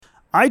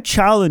I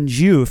challenge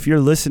you, if you're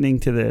listening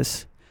to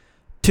this,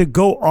 to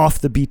go off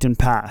the beaten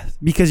path,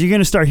 because you're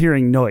going to start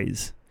hearing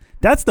noise.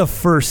 That's the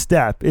first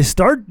step, is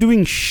start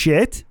doing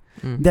shit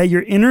that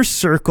your inner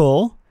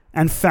circle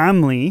and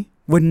family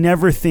would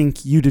never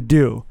think you to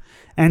do,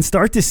 and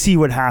start to see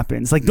what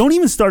happens. Like, don't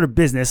even start a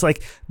business.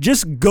 Like,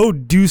 just go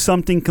do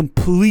something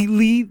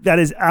completely that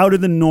is out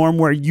of the norm,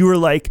 where you're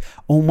like,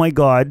 oh my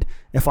God,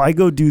 if I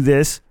go do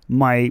this,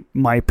 my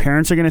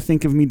parents are going to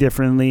think of me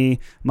differently.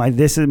 My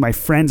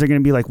friends are going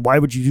to be like, why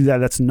would you do that?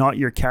 That's not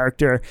your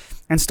character.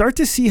 And start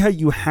to see how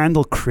you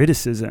handle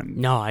criticism.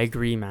 No, I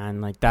agree, man.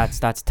 Like, that's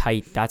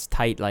tight. That's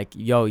tight. Like,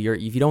 yo,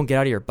 if you don't get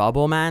out of your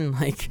bubble, man,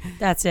 like,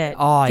 that's it.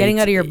 Getting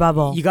out of your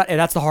bubble.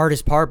 That's the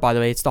hardest part, by the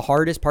way. It's the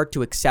hardest part,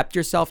 to accept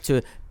yourself,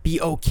 to be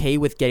okay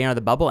with getting out of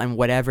the bubble, and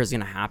whatever is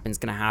going to happen is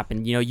going to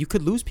happen. You know, you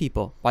could lose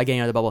people by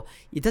getting out of the bubble.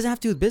 It doesn't have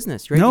to do with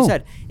business, right? No. You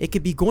said it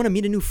could be going to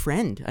meet a new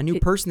friend, a new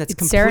person that's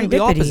completely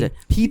opposite.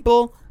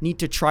 People need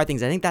to try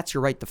things. I think that's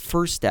your right. The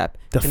first step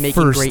to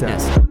making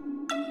greatness.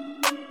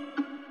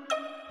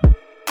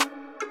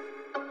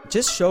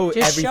 Just show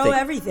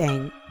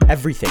everything.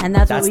 Everything. And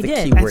that's what we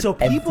did. Keyword, and so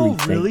people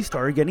really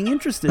started getting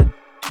interested.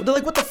 They're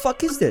like, what the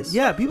fuck is this?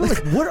 Yeah, people are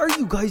like, what are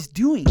you guys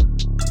doing?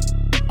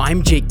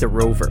 I'm Jake the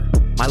Rover.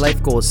 My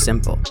life goal is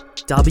simple.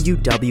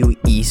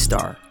 WWE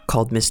star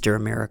called Mr.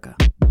 America.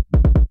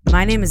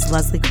 My name is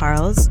Leslie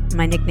Carls.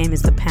 My nickname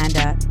is the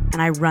Panda,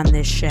 and I run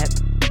this ship.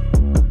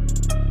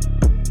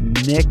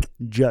 Nick,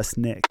 just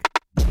Nick.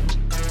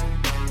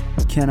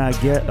 Can I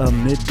get a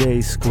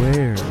midday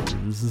squares?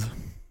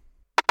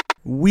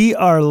 We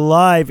are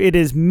live. It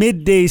is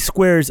Midday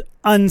Squares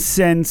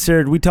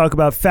Uncensored. We talk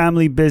about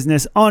family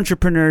business,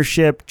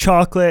 entrepreneurship,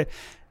 chocolate,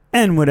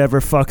 and whatever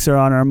fucks are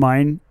on our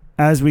mind.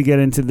 As we get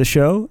into the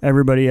show,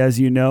 everybody, as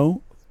you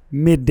know,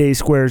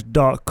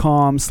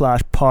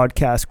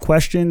 middaysquares.com/podcast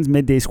questions,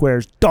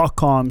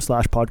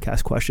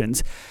 middaysquares.com/podcast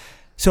questions.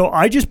 So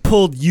I just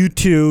pulled you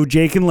two,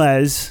 Jake and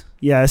Les.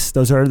 Yes,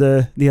 those are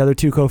the other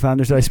two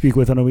co-founders that I speak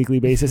with on a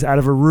weekly basis, out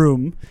of a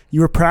room.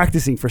 You were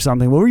practicing for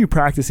something. What were you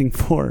practicing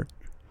for?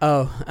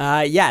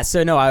 Yeah.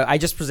 So no, I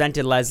just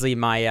presented Leslie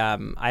my,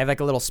 I have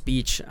like a little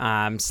speech,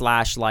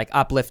 slash like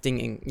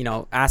uplifting,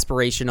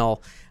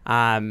 aspirational,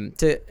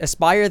 to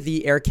aspire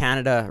the Air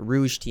Canada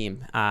Rouge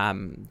team.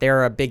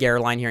 They're a big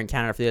airline here in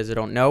Canada, for those who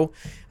don't know.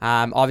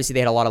 Obviously they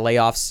had a lot of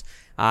layoffs,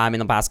 in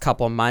the past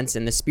couple of months,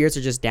 and the spirits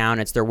are just down.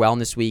 It's their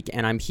wellness week,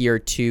 and I'm here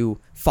to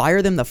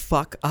fire them the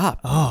fuck up.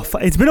 Oh,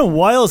 it's been a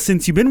while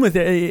since you've been with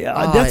it.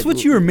 That's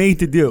what you were made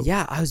to do.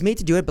 Yeah, I was made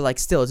to do it, but like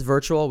still, it's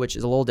virtual, which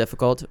is a little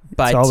difficult.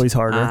 But it's always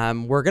harder.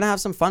 We're gonna have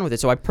some fun with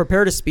it. So I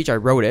prepared a speech, I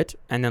wrote it,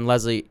 and then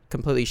Leslie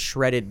completely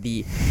shredded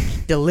the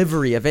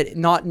delivery of it.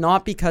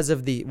 Not because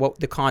of the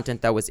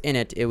content that was in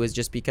it. It was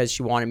just because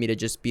she wanted me to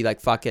just be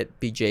like, fuck it,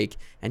 be Jake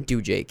and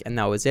do Jake, and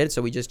that was it.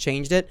 So we just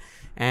changed it,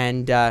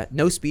 and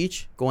no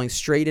speech, going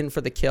straight in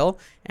for the kill,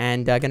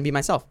 and gonna be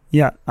myself.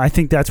 Yeah, I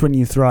think that's when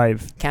you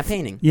thrive.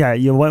 Campaigning. Yeah,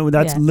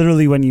 that's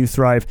literally when you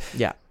thrive.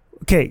 Yeah.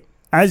 Okay,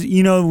 as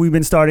you know, we've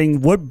been starting.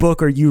 What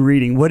book are you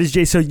reading? What is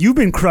Jay? So you've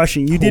been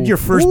crushing. You did your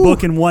first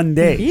book in one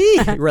day.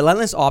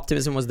 Relentless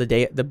Optimism was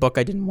the book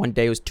I did in one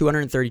day. It was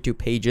 232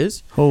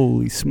 pages.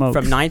 Holy smokes.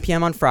 From 9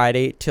 p.m. on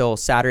Friday till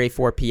Saturday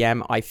 4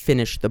 p.m. I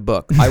finished the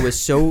book. I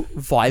was so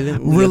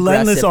violently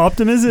Relentless aggressive.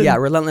 Optimism? Yeah,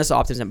 Relentless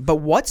Optimism.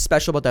 But what's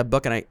special about that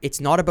book, and it's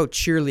not about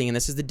cheerleading, and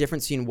this is the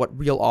difference between what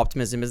real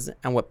optimism is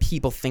and what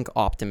people think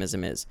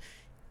optimism is.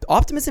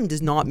 Optimism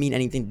does not mean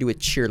anything to do with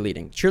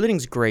cheerleading.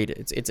 Cheerleading's great.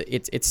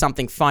 It's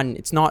something fun.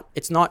 It's not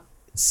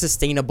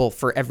sustainable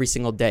for every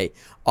single day.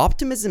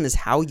 Optimism is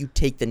how you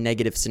take the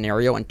negative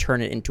scenario and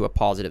turn it into a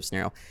positive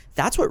scenario.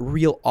 That's what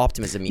real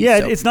optimism means.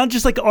 Yeah, it's not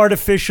just like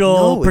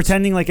artificial,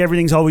 pretending like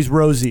everything's always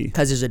rosy.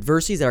 Because there's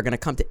adversities that are going to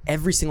come to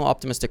every single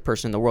optimistic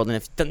person in the world.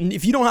 And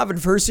if you don't have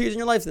adversities in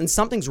your life, then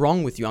something's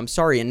wrong with you. I'm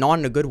sorry, and not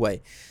in a good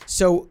way.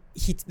 So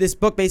this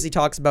book basically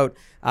talks about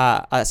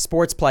a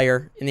sports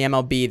player in the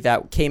MLB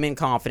that came in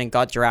confident,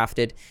 got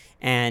drafted,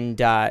 and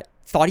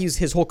thought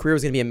his whole career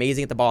was going to be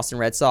amazing at the Boston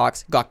Red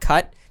Sox, got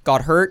cut,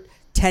 got hurt.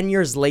 10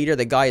 years later,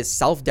 the guy is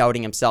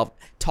self-doubting himself,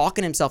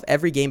 talking to himself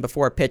every game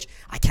before a pitch.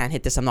 I can't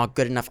hit this. I'm not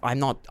good enough. I'm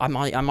not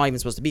even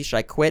supposed to be. Should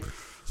I quit?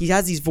 He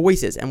has these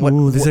voices. And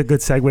this is a good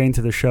segue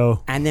into the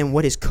show. And then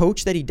what his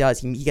coach that he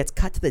does, he gets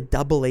cut to the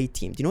AA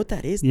team. Do you know what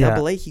that is? Yeah.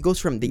 AA. He goes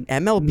from the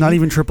MLB, not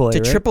even AAA, to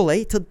right?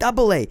 AAA to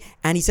AA.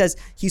 And he says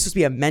he's supposed to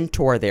be a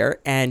mentor there.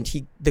 And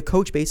the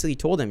coach basically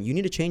told him, you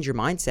need to change your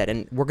mindset,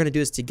 and we're going to do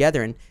this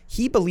together. And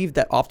he believed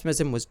that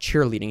optimism was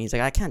cheerleading. He's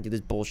like, I can't do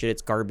this bullshit.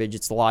 It's garbage.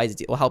 It's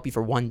lies. It will help you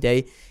for one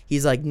day.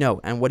 He's like,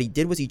 no. And what he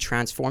did was he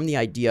transformed the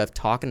idea of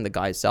talking to the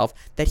guy's self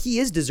that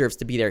he deserves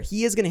to be there.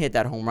 He is going to hit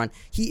that home run.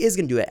 He is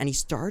going to do it. And he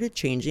started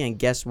changing. And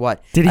guess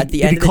what? Did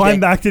he climb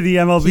back to the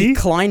MLB? He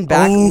climbed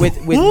back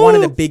with one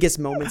of the biggest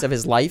moments of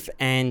his life,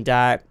 and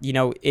it's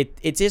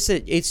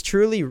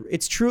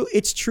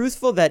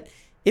truthful that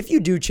if you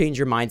do change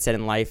your mindset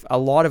in life, a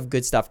lot of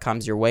good stuff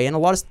comes your way and a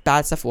lot of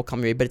bad stuff will come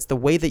your way, but it's the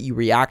way that you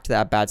react to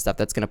that bad stuff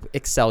that's going to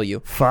excel you.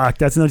 Fuck,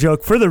 that's no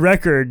joke. For the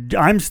record,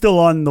 I'm still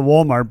on the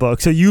Walmart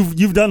book. So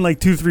you've done like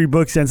 2-3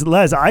 books since.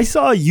 Les, I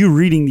saw you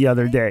reading the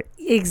other day.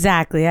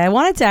 Exactly. I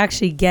wanted to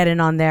actually get in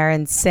on there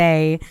and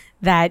say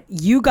that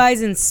you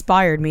guys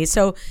inspired me.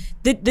 So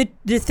the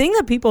thing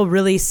that people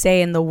really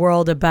say in the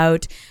world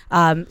about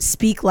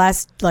speak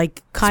less,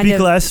 like speak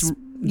less,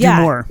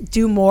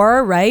 do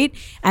more, right?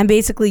 And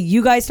basically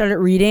you guys started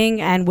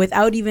reading, and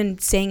without even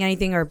saying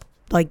anything or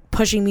like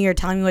pushing me or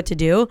telling me what to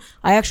do,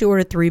 I actually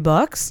ordered 3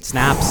 books.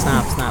 Snaps.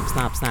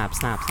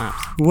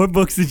 What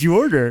books did you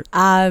order?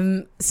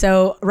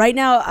 So right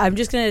now I'm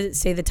just gonna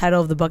say the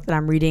title of the book that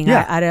I'm reading.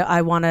 Yeah.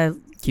 I want to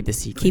keep the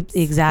secret.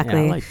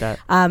 Exactly. Yeah, I like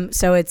that.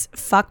 So it's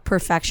Fuck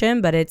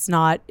Perfection, but it's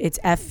not. It's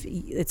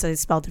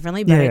spelled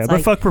differently. But it's but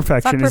like Fuck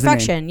Perfection. Fuck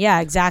Perfection.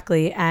 Yeah,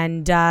 exactly.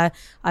 And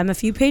I'm a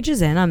few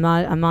pages in. I'm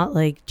not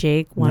like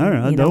Jake. Don't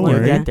worry.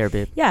 You'll get there,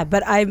 babe. Yeah,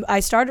 but I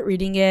started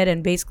reading it,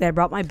 and basically I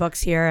brought my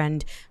books here,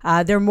 and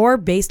they're more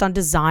based on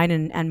design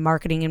and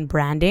marketing and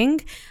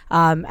branding,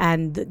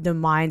 and the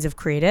minds of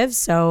creatives.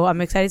 So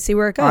I'm excited to see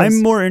where it goes.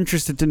 I'm more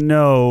interested to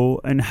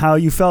know and how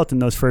you felt in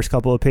those first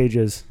couple of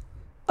pages.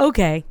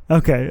 Okay.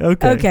 But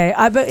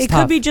it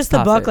could be just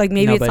the book. Like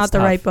maybe it's not the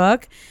right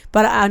book.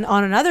 But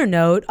on another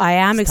note, I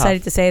am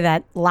excited to say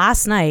that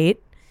last night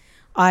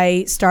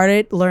I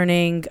started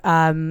learning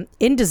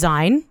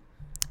Photoshop.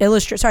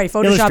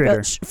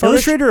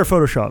 Illustrator or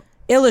Photoshop?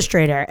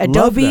 Illustrator.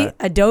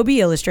 Adobe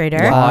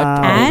Illustrator.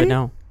 Wow.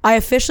 And I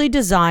officially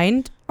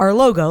designed our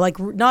logo. Like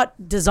not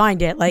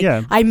designed it. Like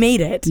I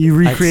made it. You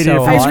recreated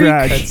it from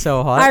scratch. That's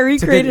so hot. I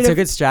recreated it's a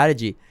good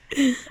strategy.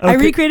 Okay. I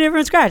recreated it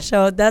from scratch,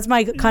 so that's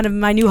my kind of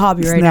my new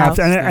hobby right now.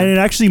 And it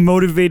actually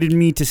motivated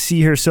me to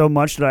see her so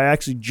much that I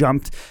actually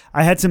jumped.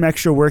 I had some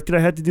extra work that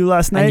I had to do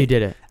last night. And you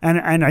did it.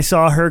 And I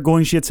saw her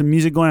going. She had some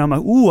music going. I'm like,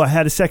 ooh, I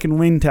had a second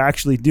wind to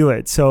actually do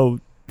it. So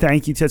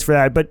thank you, Tits, for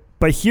that. But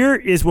here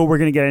is what we're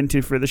going to get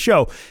into for the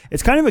show.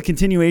 It's kind of a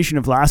continuation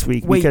of last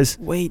week. Wait,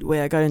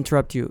 I got to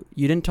interrupt you.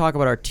 You didn't talk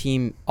about our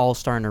team all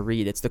starting to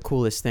read. It's the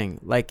coolest thing.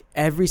 Like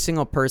every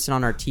single person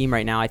on our team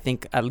right now, I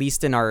think at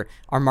least in our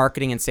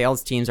marketing and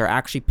sales teams are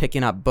actually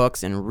picking up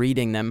books and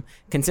reading them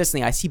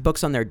consistently. I see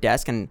books on their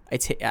desk and I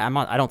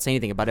don't say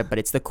anything about it, but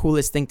it's the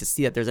coolest thing to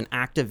see that there's an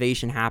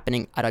activation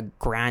happening at a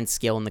grand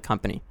scale in the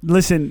company.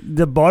 Listen,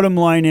 the bottom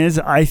line is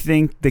I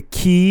think the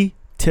key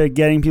to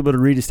getting people to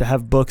read is to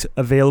have books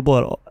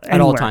available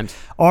at all times.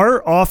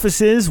 Our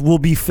offices will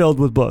be filled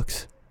with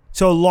books.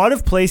 So a lot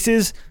of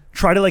places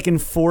try to like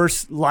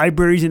enforce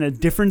libraries in a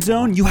different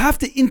zone. You have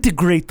to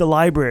integrate the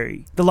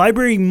library. The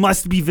library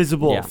must be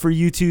visible for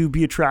you to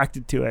be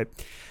attracted to it.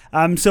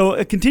 So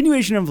a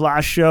continuation of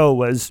last show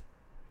was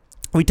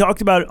we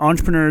talked about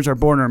entrepreneurs are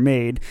born or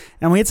made,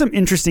 and we had some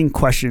interesting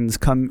questions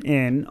come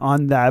in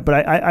on that.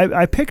 But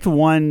I picked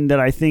one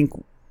that I think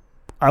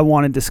I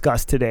want to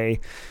discuss today,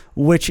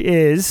 which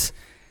is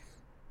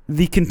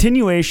the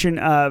continuation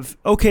of,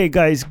 okay,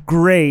 guys,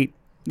 great.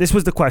 This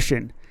was the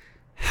question.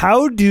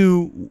 How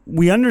do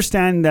we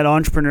understand that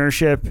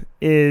entrepreneurship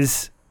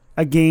is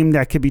a game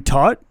that could be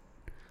taught,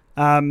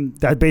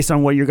 that based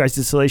on what your guys'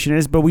 distillation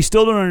is, but we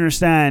still don't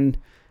understand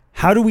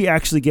how do we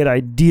actually get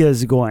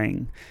ideas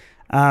going?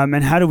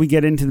 And how do we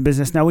get into the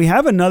business? Now, we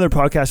have another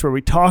podcast where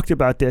we talked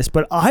about this,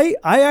 but I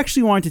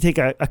actually wanted to take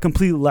a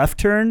complete left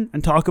turn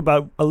and talk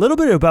about a little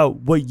bit about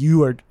what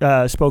you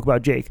spoke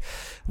about, Jake,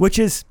 which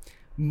is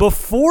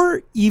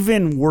before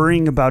even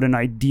worrying about an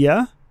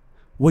idea,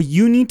 what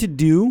you need to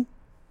do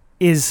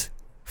is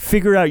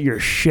figure out your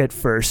shit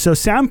first. So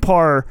Sam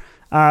Parr,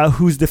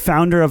 who's the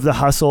founder of The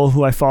Hustle,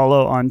 who I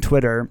follow on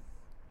Twitter,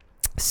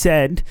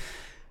 said,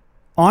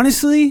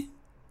 honestly,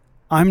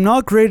 I'm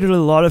not great at a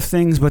lot of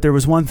things, but there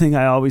was one thing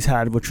I always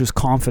had, which was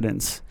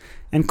confidence.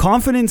 And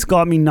confidence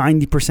got me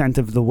 90%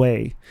 of the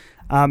way.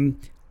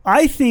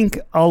 I think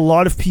a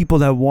lot of people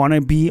that want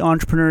to be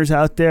entrepreneurs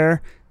out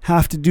there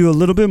have to do a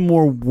little bit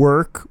more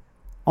work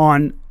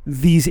on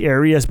these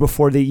areas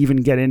before they even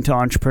get into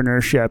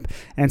entrepreneurship.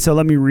 And so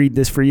let me read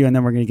this for you, and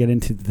then we're going to get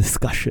into the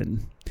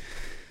discussion.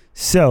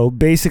 So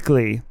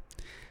basically,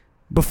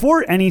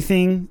 before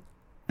anything,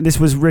 this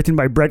was written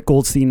by Brett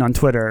Goldstein on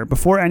Twitter,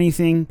 before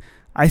anything,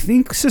 I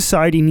think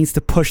society needs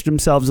to push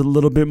themselves a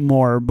little bit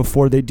more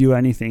before they do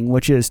anything,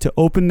 which is to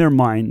open their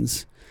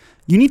minds.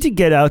 You need to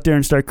get out there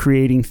and start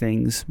creating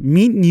things,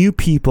 meet new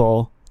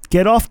people,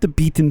 get off the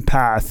beaten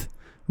path,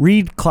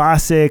 read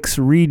classics,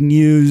 read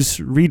news,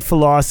 read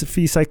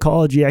philosophy,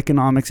 psychology,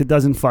 economics. It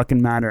doesn't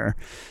fucking matter.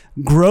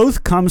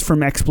 Growth comes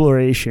from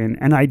exploration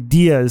and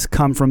ideas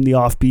come from the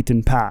off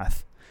beaten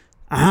path.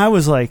 And I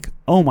was like,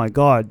 oh my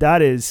God,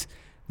 that is,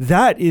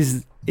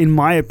 in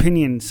my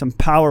opinion, some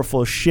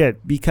powerful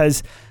shit,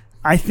 because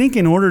I think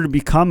in order to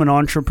become an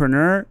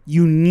entrepreneur,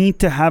 you need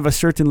to have a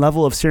certain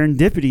level of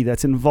serendipity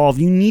that's involved.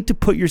 You need to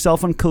put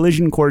yourself on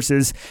collision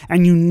courses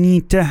and you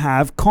need to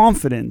have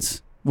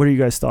confidence. What are you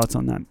guys' thoughts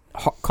on that?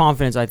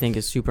 Confidence, I think,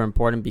 is super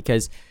important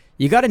because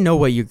you got to know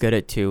what you're good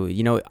at too.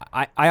 You know,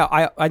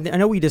 I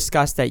know we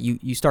discussed that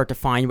you start to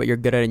find what you're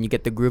good at and you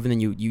get the groove, and then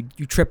you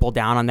triple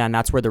down on that, and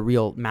that's where the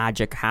real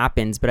magic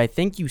happens. But I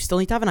think you still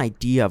need to have an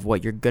idea of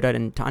what you're good at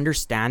and to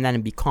understand that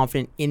and be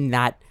confident in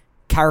that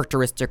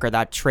characteristic or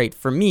that trait.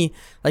 For me,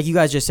 like you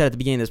guys just said at the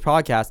beginning of this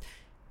podcast,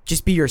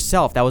 just be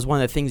yourself. That was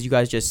one of the things you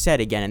guys just said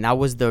again, and that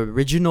was the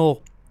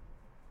original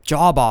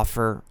job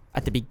offer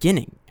at the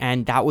beginning,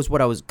 and that was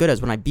what I was good at.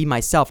 When I be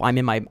myself,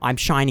 I'm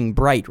shining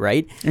bright,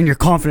 right? And you're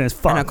confident as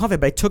fuck. And I'm confident,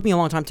 but it took me a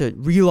long time to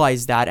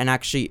realize that and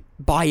actually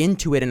buy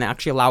into it and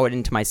actually allow it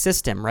into my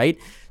system, right?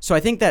 So I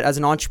think that as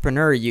an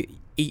entrepreneur,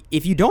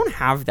 if you don't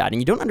have that and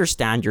you don't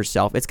understand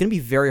yourself, it's going to be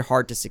very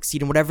hard to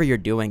succeed in whatever you're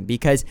doing,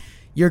 because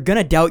you're going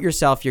to doubt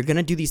yourself. You're going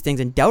to do these things,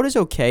 and doubt is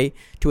okay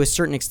to a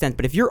certain extent.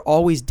 But if you're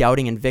always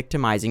doubting and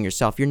victimizing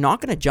yourself, you're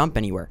not going to jump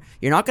anywhere.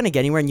 You're not going to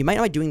get anywhere, and you might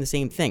not be doing the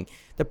same thing.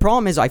 The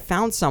problem is I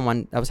found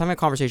someone, I was having a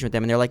conversation with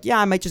them, and they're like, yeah,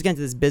 I might just get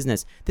into this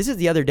business. This is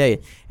the other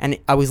day. And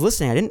I was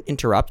listening. I didn't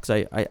interrupt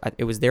because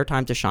it was their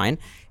time to shine.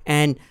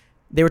 And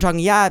they were talking,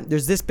 yeah,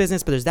 there's this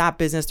business, but there's that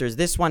business. There's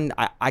this one.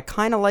 I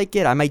kind of like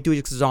it. I might do it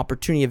because there's an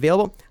opportunity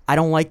available. I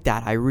don't like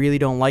that. I really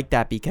don't like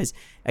that because,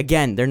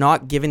 again, they're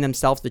not giving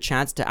themselves the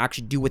chance to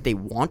actually do what they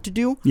want to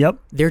do. Yep.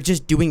 They're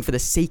just doing for the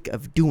sake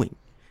of doing.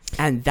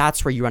 And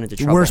that's where you run into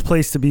trouble. Worst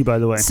place to be, by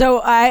the way. So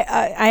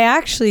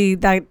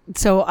I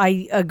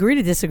agree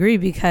to disagree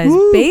because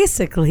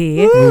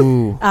basically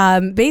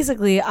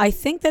I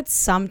think that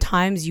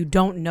sometimes you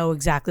don't know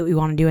exactly what you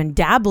want to do, and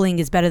dabbling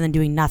is better than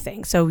doing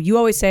nothing. So you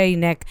always say,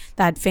 Nick,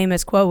 that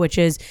famous quote, which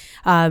is,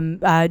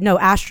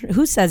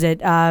 who says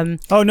it?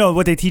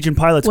 What they teach in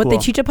pilot school. What they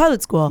teach at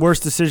pilot school.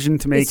 Worst decision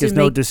to make is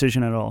no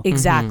decision at all.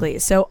 Exactly.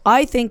 So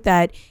I think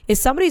that if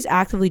somebody's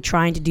actively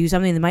trying to do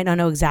something, they might not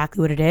know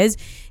exactly what it is.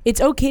 It's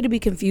okay to be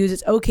confused.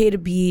 It's okay to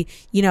be,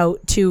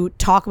 to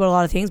talk about a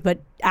lot of things, but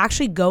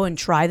actually go and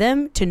try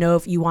them to know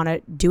if you want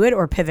to do it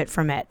or pivot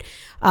from it.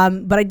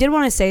 But I did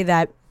want to say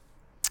that,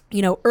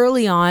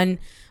 early on,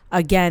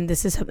 again,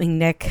 this is something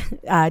Nick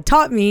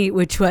taught me,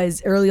 which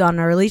was early on in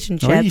our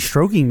relationship. Why are you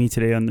stroking me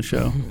today on the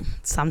show?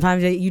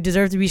 Sometimes you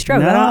deserve to be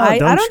stroked. No, I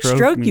don't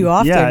stroke you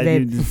often,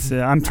 babe.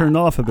 I'm turned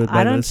off a bit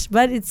by this.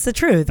 But it's the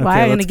truth. Okay,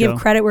 Why I'm going to give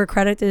credit where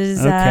credit is.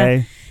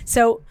 Okay.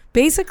 So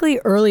basically,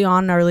 early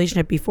on in our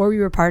relationship, before we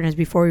were partners,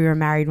 before we were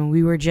married, when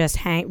we were just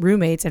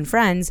roommates and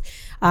friends,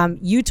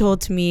 you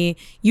told me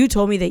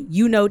that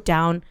you note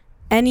down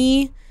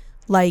any,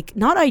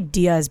 not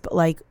ideas,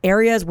 but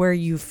areas where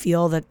you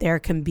feel that there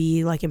can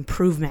be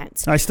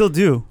improvements. I still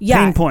do.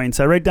 Yeah. Pain points.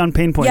 I write down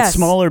pain points. Yes.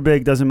 Small or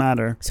big, doesn't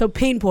matter. So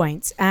pain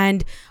points.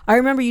 And I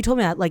remember you told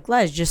me that,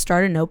 Les, just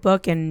start a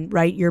notebook and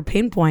write your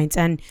pain points.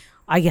 And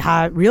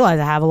I realize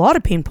I have a lot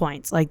of pain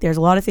points. There's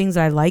a lot of things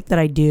that I like that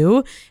I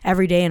do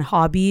every day in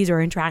hobbies or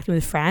interacting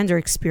with friends or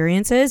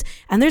experiences.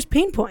 And there's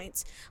pain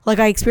points.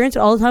 I experience it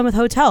all the time with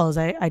hotels.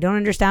 I don't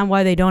understand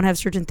why they don't have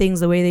certain things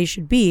the way they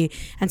should be.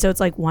 And so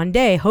it's one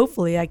day,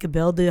 hopefully I could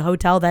build the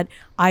hotel that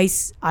I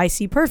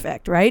see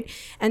perfect, right?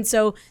 And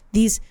so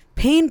these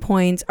pain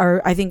points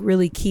are, I think,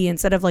 really key.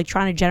 Instead of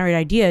trying to generate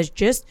ideas,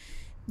 just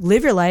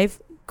live your life,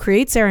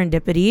 create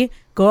serendipity,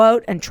 go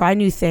out and try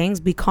new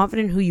things, be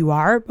confident in who you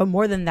are. But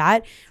more than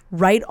that,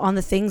 write on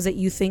the things that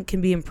you think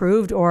can be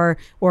improved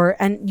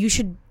and you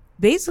should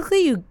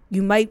basically,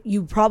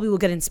 you probably will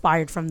get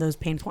inspired from those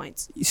pain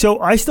points. So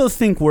I still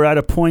think we're at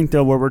a point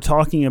though where we're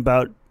talking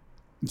about,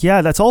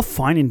 that's all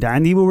fine and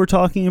dandy what we're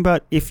talking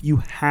about if you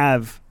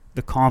have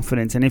the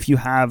confidence and if you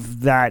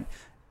have that,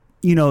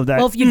 that.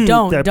 Well, if you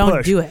don't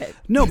push. do it.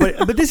 No,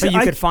 but this but you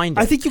could find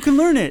it. I think you can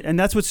learn it, and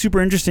that's what's super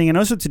interesting. And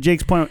also to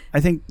Jake's point, I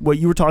think what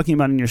you were talking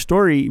about in your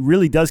story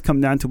really does come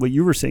down to what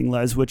you were saying,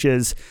 Les, which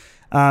is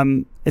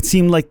it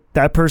seemed like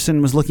that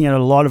person was looking at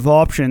a lot of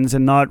options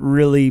and not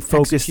really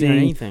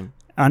focusing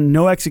on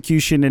no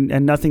execution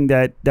and nothing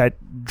that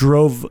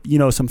drove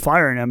some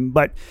fire in him.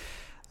 But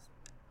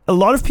a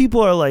lot of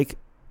people are like,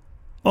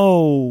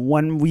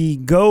 when we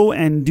go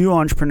and do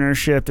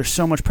entrepreneurship, there's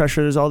so much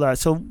pressure, there's all that.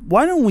 So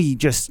why don't we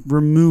just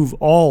remove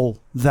all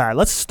that?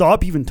 Let's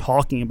stop even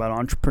talking about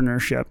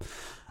entrepreneurship.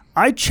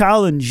 I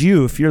challenge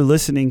you, if you're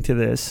listening to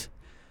this,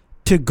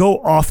 to go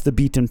off the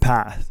beaten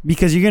path,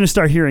 because you're going to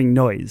start hearing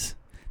noise.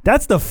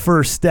 That's the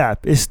first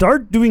step, is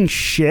start doing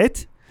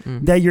shit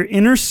that your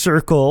inner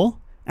circle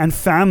and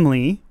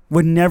family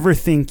would never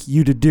think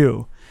you to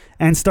do.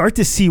 And start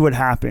to see what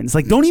happens.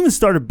 Don't even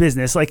start a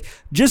business.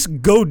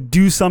 Just go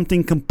do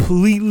something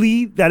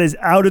completely that is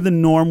out of the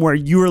norm, where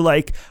you are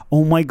like,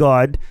 oh my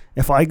God,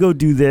 if I go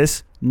do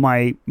this,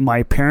 my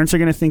parents are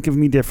going to think of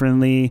me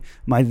differently.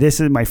 My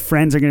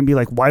friends are going to be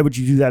like, why would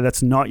you do that?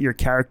 That's not your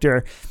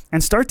character.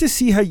 And start to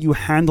see how you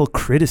handle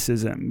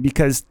criticism,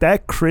 because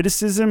that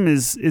criticism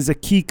is a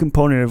key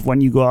component of when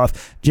you go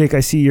off. Jake,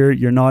 I see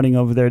you're nodding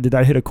over there. Did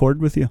I hit a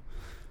chord with you?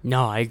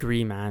 No, I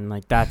agree,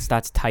 man. That's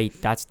tight.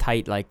 That's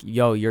tight. If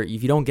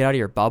you don't get out of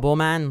your bubble,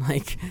 man,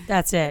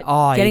 that's it.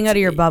 Getting out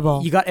of your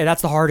bubble.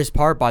 That's the hardest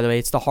part, by the way.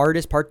 It's the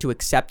hardest part to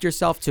accept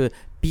yourself, to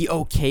be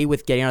okay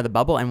with getting out of the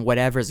bubble, and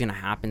whatever is going to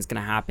happen is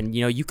going to happen.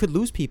 You know, you could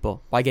lose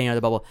people by getting out of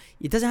the bubble.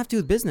 It doesn't have to do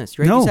with business,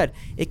 right? No. You said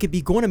it could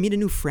be going to meet a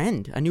new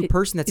friend, a new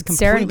person that's it's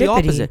completely serendipity.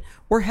 opposite.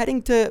 We're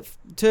heading to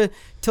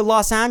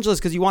Los Angeles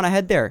because you want to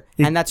head there,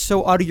 and that's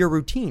so out of your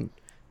routine.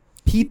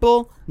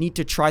 People need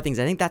to try things.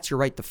 I think that's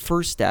the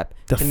first step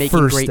to making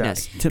first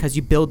greatness, step. because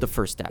you build the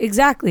first step.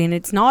 Exactly. And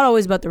it's not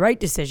always about the right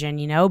decision,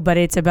 you know, but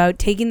it's about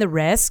taking the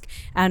risk.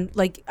 And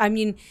like, I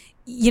mean,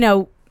 you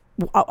know,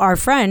 our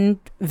friend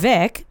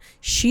Vic,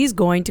 she's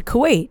going to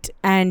Kuwait,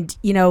 and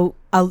you know,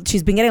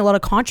 she's been getting a lot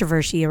of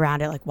controversy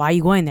around it. Like, why are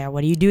you going there?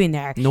 What are you doing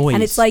there? Noise.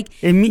 And it's like,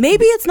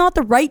 maybe it's not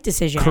the right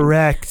decision.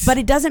 Correct. But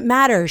it doesn't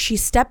matter.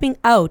 She's stepping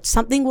out.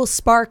 Something will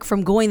spark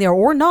from going there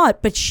or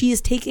not, but she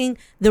is taking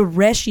the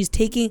risk.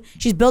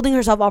 She's building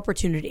herself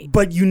opportunity.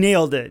 But you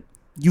nailed it.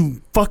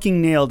 You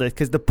fucking nailed it.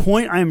 Because the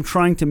point I'm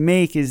trying to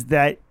make is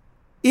that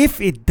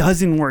if it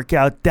doesn't work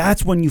out,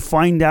 that's when you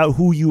find out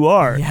who you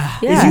are. Yeah.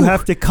 Is you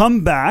have to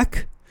come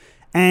back.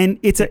 And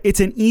it's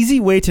an easy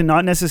way to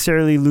not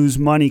necessarily lose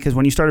money, because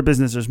when you start a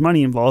business, there's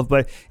money involved.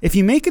 But if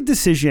you make a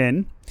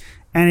decision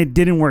and it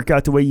didn't work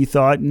out the way you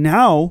thought,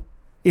 now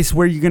is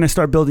where you're going to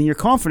start building your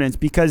confidence,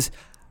 because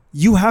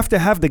you have to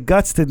have the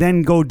guts to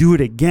then go do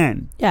it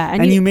again. Yeah,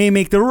 and you may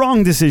make the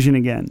wrong decision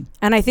again.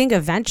 And I think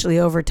eventually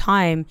over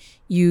time,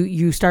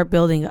 you start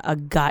building a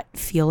gut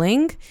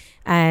feeling,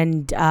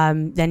 and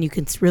then you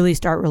can really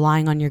start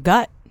relying on your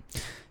gut.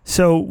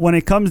 So when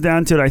it comes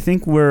down to it, I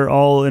think we're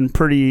all in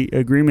pretty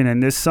agreement,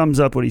 and this sums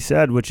up what he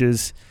said, which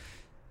is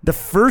the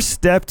first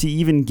step to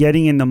even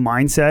getting in the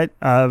mindset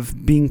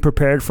of being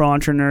prepared for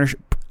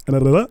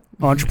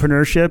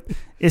entrepreneurship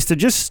is to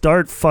just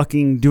start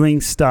fucking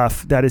doing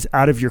stuff that is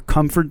out of your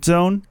comfort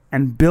zone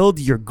and build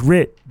your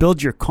grit,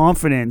 build your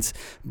confidence,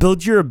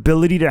 build your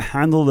ability to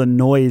handle the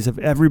noise of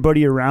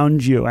everybody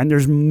around you. And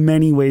there's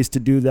many ways to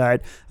do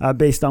that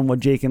based on what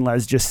Jake and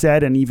Les just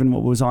said, and even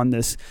what was on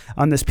this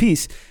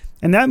piece.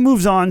 And that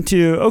moves on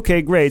to,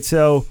 okay, great.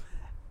 So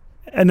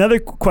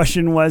another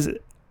question was,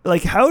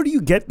 like, how do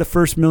you get the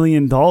first $1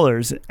 million?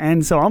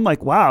 And so I'm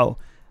like, wow,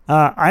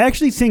 I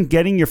actually think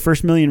getting your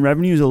first $1 million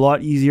revenue is a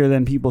lot easier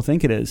than people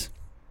think it is.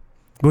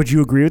 Would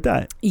you agree with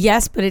that?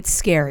 Yes, but it's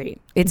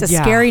scary. It's a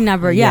scary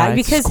number. Yeah,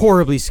 it's because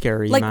horribly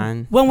scary, like,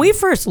 man. when we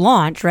first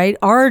launched, right,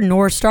 our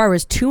North Star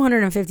was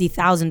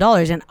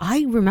 $250,000. And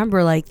I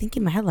remember like thinking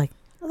in my head, like,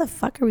 how the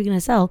fuck are we going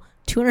to sell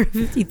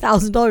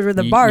 $250,000 worth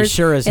of bars? You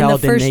sure as in hell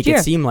the didn't first make year?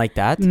 it seem like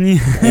that.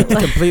 It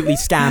completely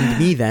scammed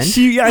me then.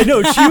 I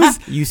know. She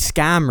was You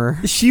scammer.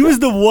 She was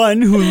the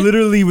one who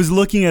literally was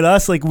looking at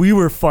us like we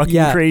were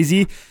fucking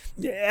crazy.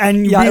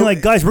 And being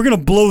like, guys, we're gonna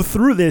blow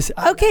through this.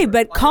 Okay,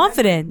 but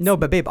confidence. No,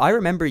 but babe, I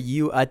remember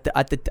you at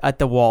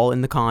the wall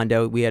in the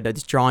condo. We had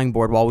this drawing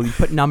board wall where we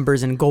put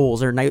numbers and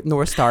goals or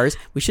North Stars.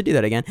 We should do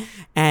that again.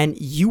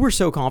 And you were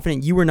so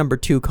confident. You were number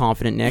 2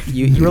 confident, Nick.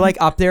 You were like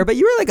up there, but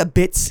you were like a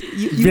bit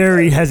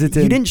very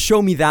hesitant. You didn't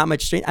show me that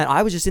much strength, and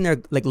I was just in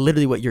there like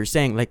literally what you're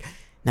saying, like.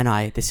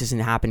 No, this isn't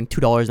happening.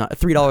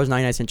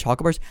 $3.99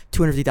 chocolate bars,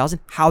 250,000.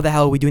 How the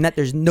hell are we doing that?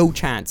 There's no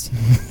chance.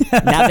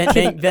 Now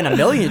then $1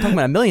 million. You're talking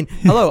about $1 million.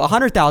 Hello,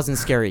 100,000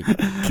 scary.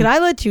 Can I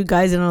let you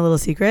guys in on a little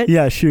secret?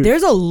 Yeah, shoot.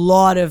 There's a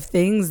lot of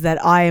things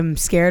that I am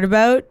scared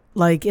about,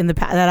 like in the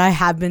that I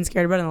have been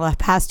scared about in the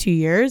past 2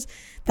 years,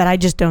 that I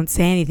just don't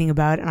say anything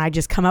about, and I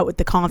just come out with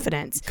the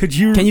confidence. Can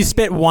you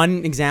spit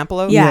one example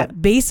of? Yeah,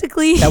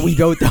 basically. That we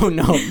don't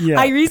know. Yeah.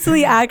 I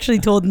recently actually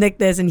told Nick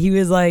this, and he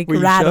was like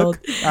rattled.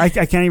 I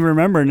can't even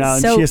remember now,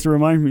 and So, she has to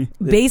remind me.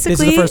 Basically, this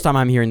is the first time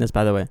I'm hearing this,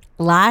 by the way.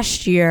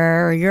 Last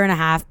year, or a year and a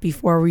half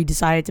before we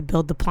decided to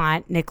build the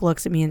plant, Nick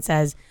looks at me and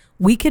says,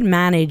 we could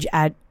manage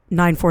at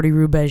 940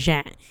 Rue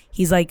Belgian.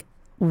 He's like,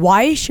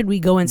 why should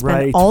we go and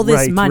spend all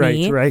this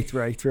money, right,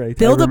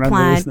 build a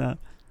plant,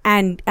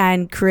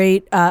 and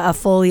create a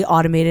fully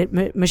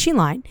automated machine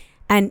line?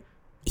 And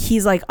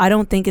he's like, I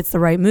don't think it's the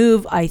right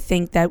move. I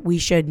think that we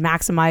should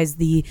maximize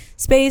the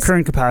space,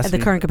 current capacity.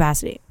 The current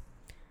capacity.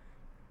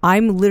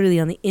 I'm literally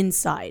on the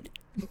inside.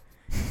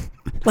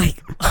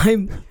 Like,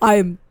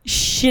 I'm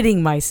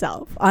shitting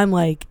myself. I'm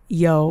like,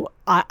 yo,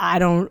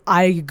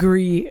 I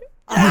agree.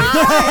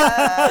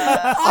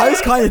 I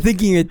was kind of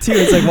thinking it too.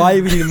 It's like, why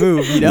do we need to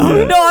move? You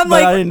know? No, I'm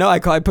like, I didn't know.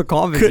 I put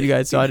confidence in you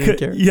guys, so I didn't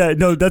care. Yeah,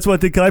 no, that's one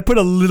thing. Can I put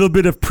a little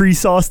bit of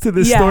pre-sauce to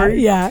this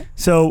story? Yeah.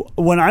 So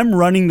when I'm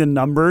running the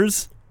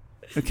numbers,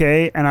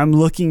 okay, and I'm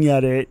looking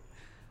at it,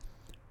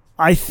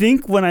 I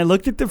think when I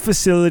looked at the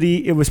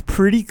facility, it was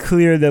pretty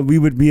clear that we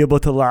would be able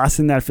to last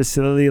in that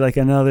facility like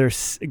another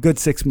good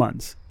 6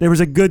 months. There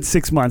was a good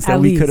 6 months that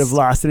we could have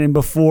lasted in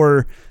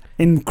before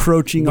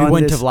encroaching on this. We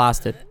wouldn't have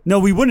lasted. No,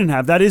 we wouldn't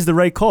have. That is the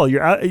right call.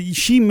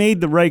 She made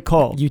the right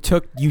call. You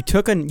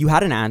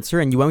had an answer,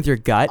 and you went with your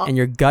gut, and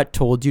your gut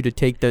told you to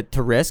take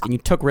to risk, and you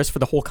took risk for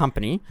the whole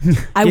company.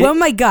 I went with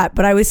my gut,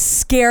 but I was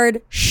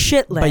scared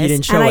shitless. But you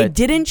didn't show and it. I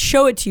didn't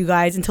show it to you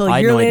guys until a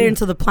year later,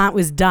 until the plant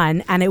was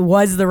done, and it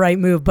was the right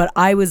move. But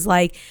I was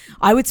like,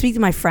 I would speak to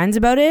my friends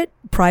about it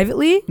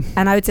privately,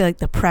 and I would say like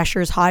the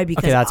pressure's high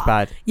because that's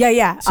bad.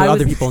 Yeah. So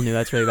other people knew.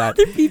 That's really bad.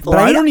 Other people.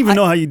 But I don't even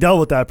know how you dealt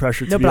with that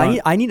pressure. No,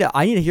 but I need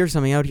I need to hear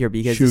something out here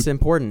because Shoot. it's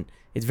important.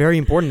 It's very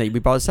important that we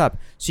brought this up.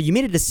 So you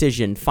made a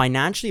decision.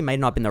 Financially, it might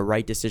not have been the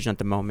right decision at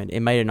the moment. It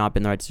might have not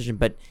been the right decision.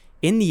 But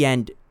in the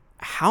end,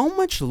 how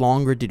much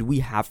longer did we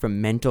have for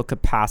mental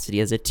capacity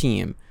as a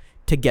team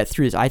to get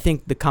through this? I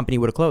think the company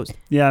would have closed.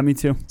 Yeah, me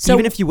too. So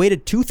Even if you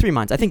waited 2-3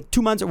 months, I think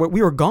 2 months,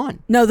 we were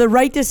gone. no, the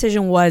right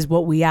decision was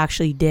what we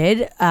actually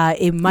did.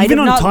 It might Even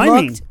have on not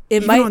timing. looked.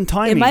 Even on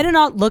timing. It might have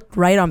not looked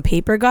right on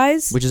paper,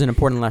 guys. Which is an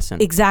important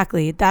lesson.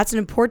 Exactly. That's an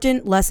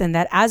important lesson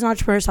that as an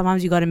entrepreneur,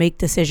 sometimes you got to make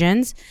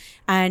decisions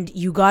and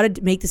you got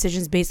to make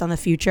decisions based on the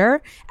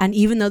future. And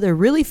even though they're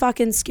really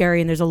fucking scary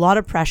and there's a lot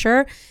of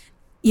pressure,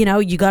 you know,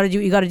 you got to do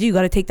what you got to do. You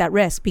got to take that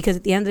risk because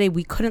at the end of the day,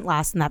 we couldn't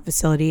last in that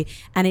facility.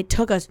 And it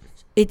took us,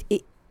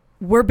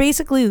 we're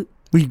basically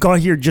We got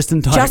here just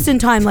in time. just in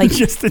time. Like,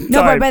 Just in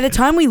no, time. but by the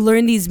time we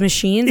learn these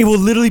machines, It will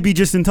literally be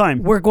just in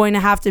time. we're going to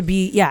have to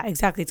be, yeah,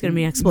 exactly. It's going to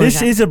be an explosion.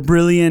 This is a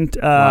brilliant.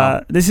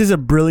 Wow. This is a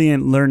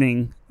brilliant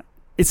learning.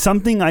 It's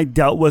something I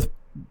dealt with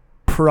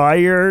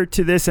prior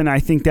to this, and I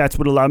think that's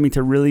what allowed me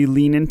to really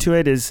lean into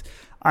it. Is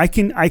I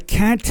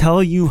can't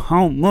tell you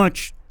how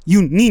much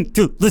you need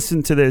to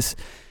listen to this.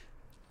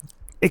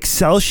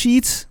 Excel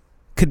sheets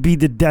could be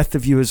the death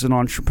of you as an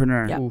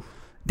entrepreneur. Yeah. Oof.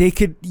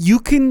 You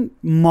can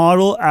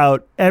model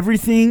out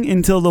everything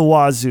until the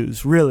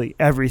wazoos, really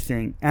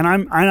everything. And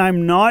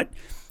I'm not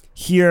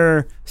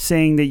here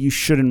saying that you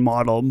shouldn't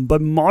model, but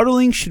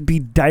modeling should be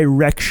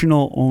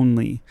directional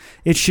only.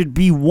 It should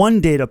be one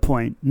data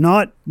point,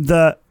 not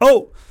the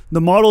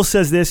model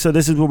says this, so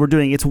this is what we're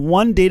doing. It's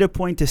one data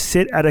point to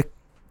sit at a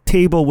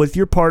table with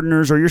your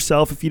partners or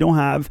yourself if you don't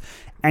have,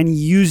 and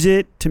use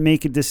it to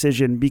make a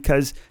decision,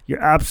 because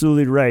you're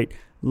absolutely right.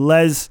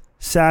 Les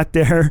sat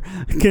there,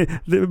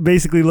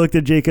 basically looked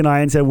at Jake and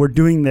I and said, we're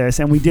doing this,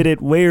 and we did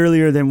it way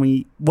earlier than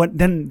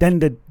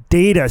the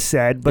data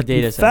said. But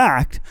in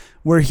fact,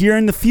 we're here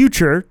in the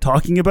future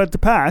talking about the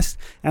past,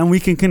 and we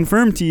can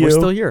confirm to you We're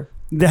still here.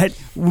 that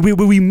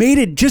we made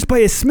it just by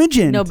a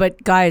smidgen. No,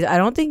 but guys, I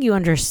don't think you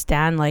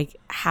understand like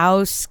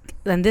how,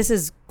 and this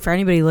is for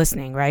anybody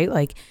listening, right?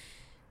 Like,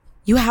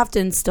 you have to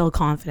instill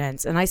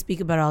confidence. And I speak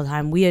about it all the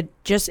time. We had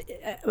just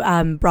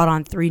brought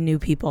on 3 new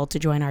people to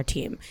join our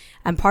team.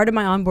 And part of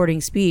my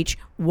onboarding speech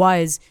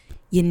was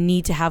you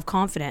need to have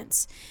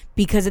confidence.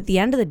 Because at the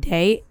end of the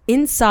day,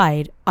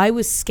 inside, I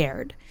was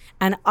scared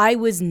and I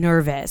was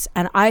nervous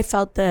and I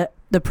felt the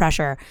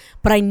pressure.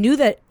 But I knew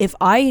that if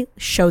I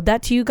showed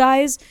that to you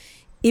guys,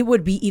 it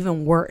would be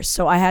even worse.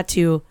 So I had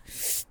to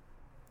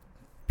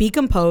be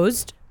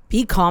composed,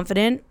 be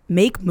confident,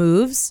 make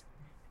moves.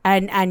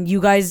 And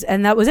you guys,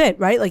 and that was it,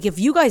 right? Like, if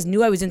you guys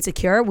knew I was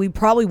insecure, we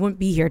probably wouldn't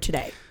be here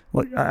today.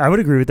 Well, I would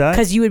agree with that.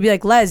 Because you would be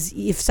like, Les,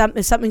 if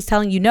something's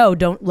telling you no,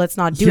 let's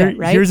not do it,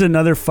 right? Here's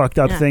another fucked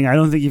up Yeah. thing. I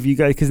don't think if you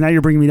guys, because now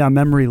you're bringing me down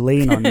memory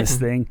lane on this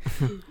thing.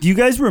 Do you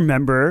guys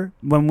remember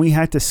when we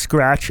had to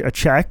scratch a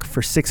check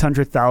for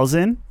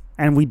 $600,000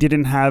 and we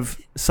didn't have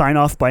sign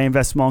off by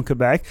Investissement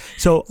Quebec?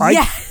 So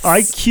Yes!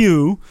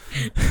 IQ,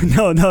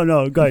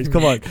 no, guys,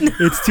 come on,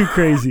 it's too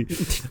crazy.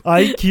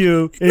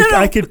 IQ,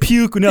 I could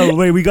puke. No,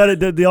 wait, we got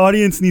it. The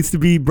audience needs to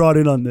be brought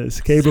in on this,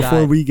 okay? Before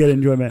Sky. we get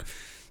enjoyment.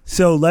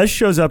 So Les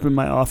shows up in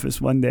my office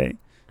one day.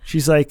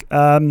 She's like,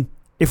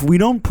 if we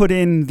don't put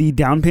in the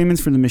down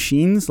payments for the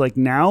machines like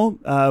now,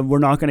 we're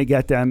not going to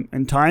get them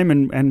in time,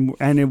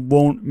 and it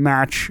won't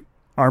match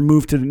our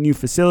move to the new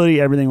facility.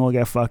 Everything will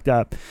get fucked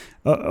up.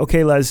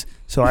 Okay, Les.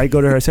 So I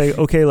go to her and say,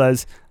 okay,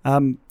 Les,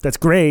 that's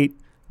great,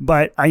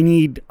 but I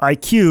need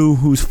IQ,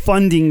 who's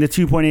funding the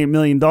 $2.8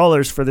 million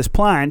for this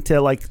plant,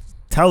 to like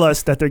tell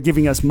us that they're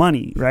giving us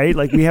money, right?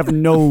 Like, we have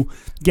no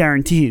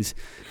guarantees.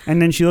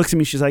 And then she looks at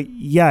me, she's like,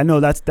 yeah,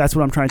 no, that's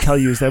what I'm trying to tell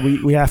you, is that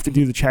we have to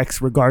do the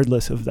checks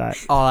regardless of that.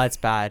 Oh, that's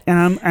bad.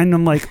 And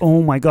I'm like,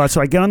 oh my God.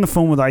 So I get on the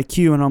phone with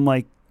IQ and I'm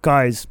like,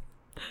 guys,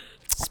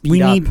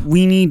 Speed up.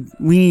 we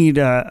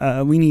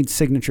need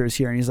signatures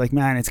here. And he's like,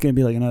 man, it's going to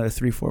be like another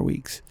 3-4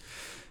 weeks.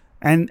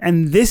 And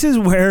this is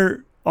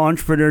where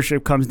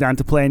entrepreneurship comes down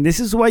to play. And this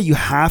is why you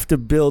have to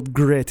build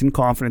grit and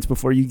confidence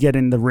before you get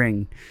in the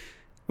ring.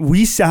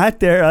 We sat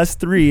there, us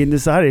 3, and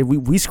decided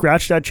we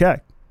scratched that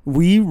check.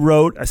 We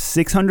wrote a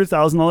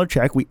 $600,000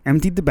 check. We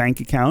emptied the bank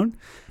account,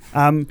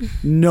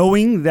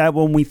 knowing that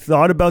when we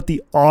thought about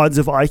the odds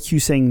of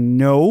IQ saying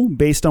no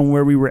based on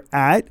where we were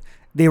at,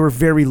 they were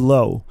very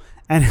low.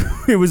 And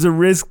it was a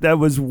risk that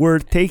was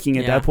worth taking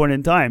at that point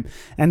in time.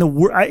 And the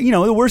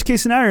worst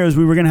case scenario is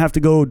we were going to have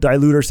to go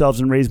dilute ourselves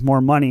and raise more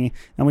money.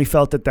 And we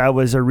felt that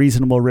was a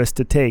reasonable risk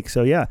to take.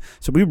 So yeah,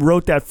 so we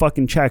wrote that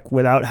fucking check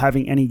without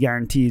having any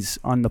guarantees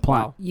on the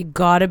plan. Wow. You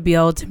got to be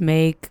able to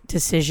make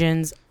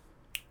decisions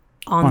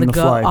on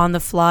the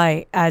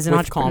fly as an With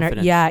entrepreneur.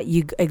 confidence. Yeah,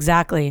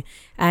 exactly.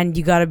 And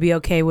you got to be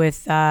okay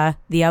with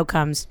the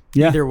outcomes.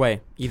 Yeah. Either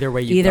way, you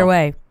Either go.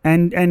 way.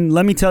 And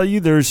let me tell you,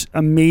 there's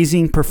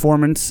amazing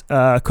performance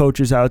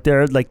coaches out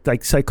there,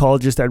 like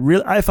psychologists that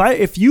really.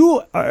 If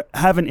you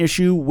have an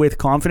issue with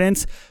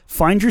confidence,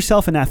 find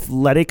yourself an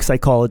athletic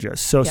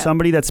psychologist. So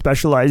somebody that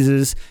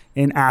specializes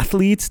in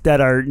athletes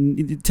that are,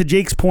 to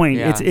Jake's point,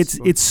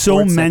 it's so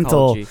Sports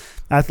mental. psychology.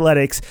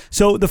 athletics.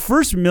 So the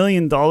first $1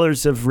 million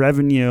of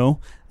revenue,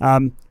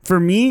 for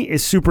me,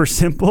 is super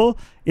simple.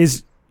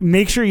 Is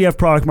make sure you have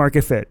product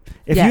market fit.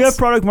 If you have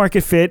product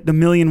market fit, the $1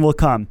 million will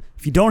come.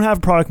 If you don't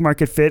have product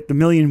market fit, the $1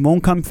 million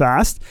won't come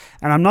fast.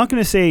 And I'm not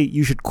going to say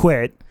you should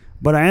quit,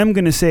 but I am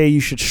going to say you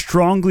should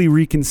strongly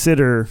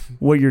reconsider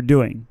what you're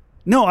doing.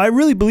 No, I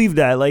really believe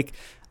that. Like,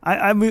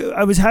 I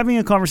was having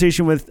a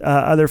conversation with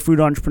other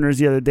food entrepreneurs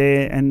the other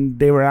day, and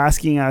they were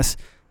asking us,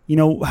 you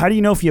know, how do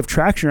you know if you have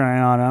traction or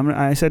not?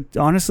 I said,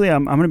 honestly,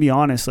 I'm going to be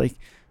honest. Like,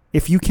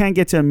 if you can't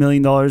get to $1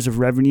 million of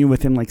revenue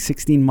within like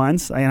 16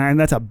 months, and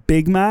that's a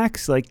big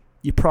max, like,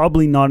 you're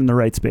probably not in the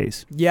right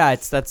space. Yeah,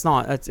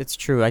 it's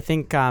true. I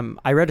think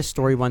I read a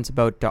story once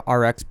about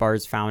RX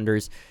Bars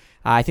founders.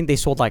 I think they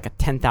sold like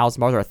 10,000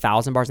 bars or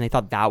 1,000 bars, and they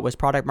thought that was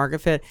product market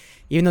fit,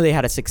 even though they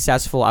had a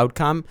successful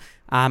outcome.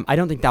 I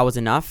don't think that was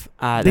enough.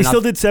 They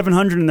still did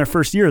 700 in their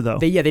first year, though.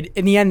 They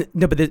in the end,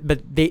 no,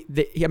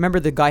 I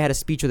remember the guy had a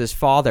speech with his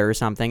father or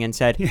something and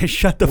said, yeah,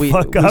 shut the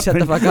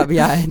fuck up,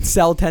 yeah, and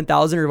sell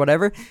 10,000 or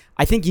whatever.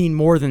 I think you need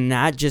more than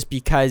that, just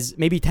because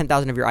maybe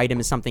 10,000 of your item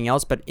is something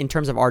else. But in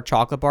terms of our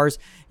chocolate bars,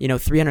 you know,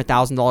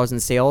 $300,000 in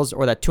sales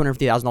or that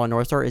 $250,000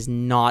 North Star is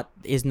not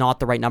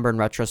the right number in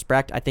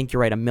retrospect. I think you're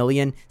right. $1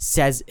 million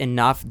says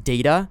enough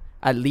data,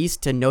 at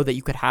least, to know that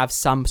you could have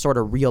some sort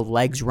of real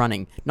legs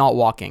running, not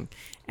walking.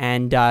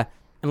 And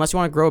unless you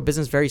want to grow a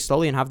business very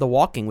slowly and have the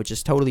walking, which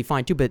is totally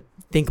fine too, but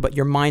think about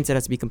your mindset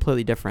has to be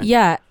completely different.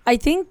 Yeah, I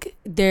think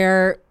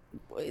there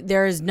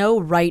is no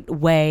right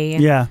way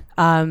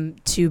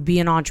to be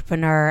an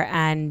entrepreneur,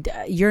 and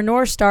your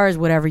North Star is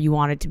whatever you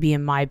want it to be,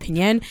 in my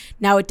opinion.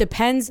 Now, it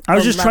depends. I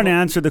was just trying to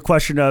answer the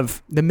question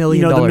of the $1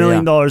 million, the $1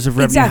 million of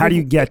revenue. Exactly. How do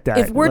you get that?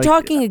 If we're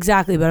talking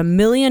exactly about $1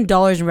 million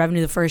in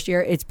revenue the first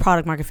year, it's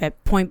product market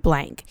fit, point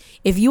blank.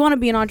 If you want to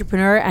be an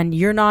entrepreneur and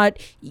you're not,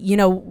 you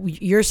know,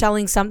 you're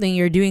selling something,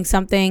 you're doing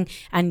something,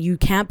 and you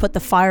can't put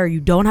the fire, you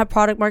don't have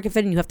product market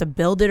fit, and you have to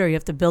build it, or you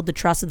have to build the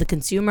trust of the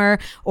consumer,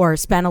 or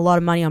spend a lot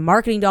of money on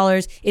marketing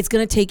dollars, it's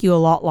going to take you a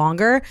lot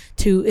longer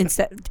to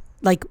instead,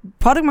 like,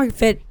 product market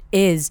fit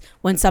is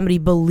when somebody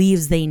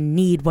believes they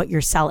need what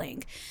you're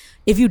selling.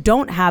 If you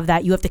don't have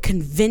that, you have to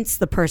convince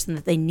the person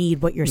that they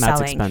need what you're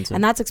selling. Expensive.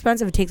 And that's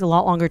expensive. It takes a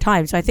lot longer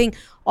time. So I think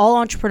all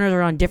entrepreneurs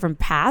are on different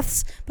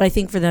paths, but I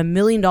think for the $1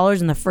 million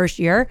in the first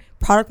year,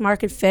 product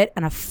market fit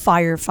and a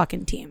fire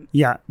fucking team.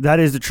 Yeah, that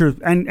is the truth.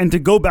 And to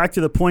go back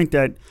to the point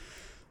that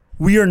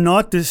we are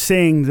not just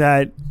saying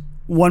that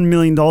 $1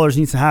 million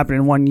needs to happen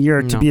in 1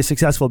 year to be a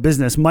successful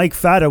business. Mike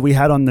Fata, we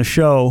had on the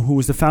show, who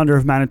was the founder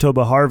of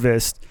Manitoba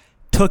Harvest,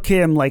 took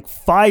him like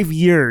 5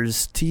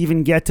 years to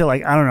even get to,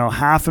 like, I don't know,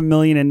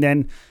 $500,000, and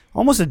then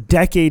almost a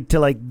decade to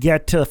like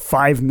get to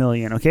 5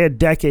 million. Okay, a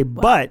decade.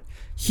 Wow. But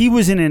he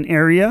was in an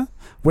area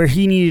where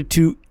he needed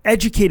to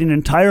educate an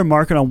entire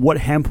market on what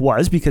hemp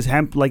was, because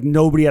hemp, like,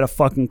 nobody had a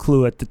fucking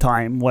clue at the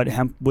time what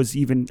hemp was,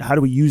 even how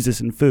do we use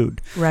this in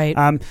food. Right.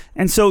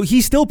 And so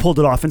he still pulled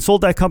it off and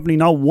sold that company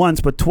not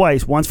once but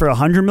twice, once for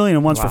 $100 million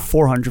and once for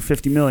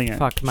 $450 million.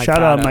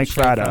 Shout out Mike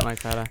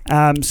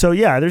Fata. So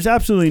yeah, there's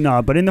absolutely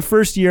not. But in the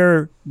first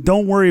year,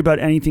 don't worry about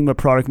anything but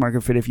product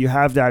market fit. If you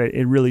have that,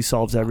 it really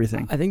solves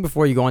everything. I think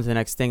before you go on to the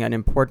next thing, an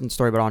important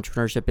story about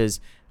entrepreneurship is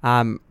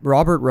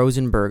Robert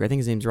Rosenberg. I think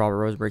his name's Robert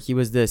Rosenberg. He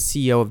was the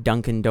CEO of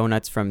Dunkin'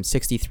 Donuts from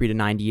 63 to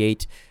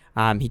 98.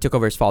 He took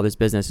over his father's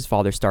business. His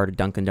father started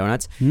Dunkin'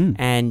 Donuts,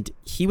 and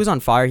he was on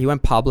fire. He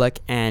went public,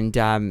 and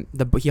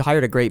he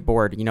hired a great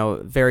board. You know,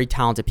 very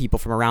talented people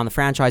from around the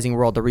franchising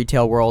world, the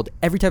retail world,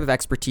 every type of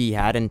expertise he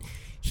had. And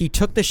he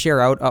took the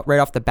share out right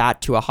off the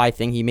bat to a high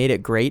thing. He made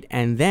it great,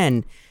 and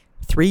then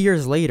 3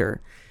 years later,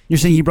 you're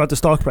saying he brought the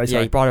stock price up?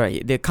 Yeah, he brought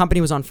it up. The company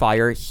was on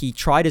fire. He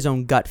tried his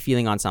own gut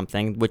feeling on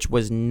something, which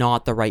was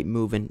not the right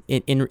move, and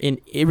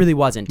it really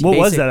wasn't. What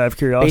was that, out of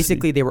curiosity?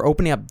 Basically, they were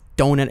opening up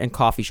donut and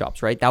coffee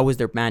shops, right? That was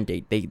their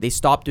mandate. They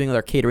stopped doing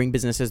their catering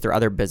businesses, their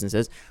other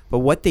businesses. But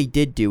what they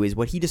did do is,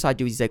 what he decided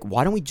to do, he's like,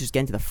 why don't we just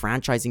get into the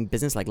franchising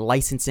business, like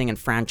licensing and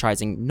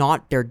franchising,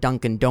 not their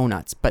Dunkin'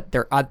 Donuts, but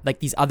their like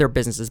these other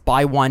businesses.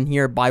 Buy one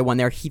here, buy one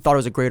there. He thought it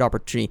was a great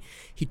opportunity.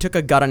 He took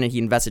a gut on it. He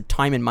invested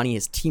time and money.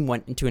 His team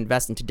went into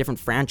invest into different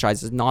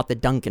franchises, not the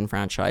Dunkin'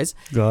 franchise.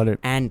 Got it.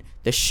 And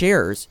the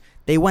shares,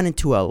 they went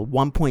into a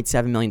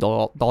 $1.7 million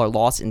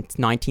loss in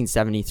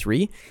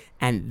 1973.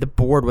 And the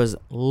board was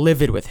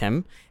livid with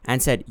him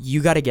and said,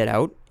 you got to get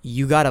out.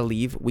 You got to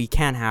leave. We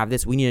can't have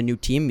this. We need a new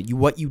team.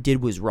 What you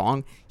did was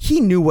wrong. He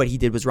knew what he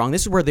did was wrong.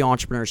 This is where the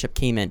entrepreneurship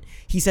came in.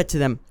 He said to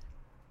them,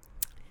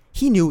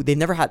 he knew they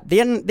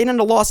hadn't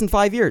a loss in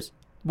 5 years.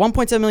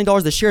 $1.7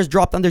 million. The shares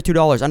dropped under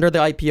 $2, under the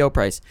IPO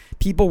price.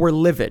 People were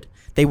livid.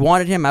 They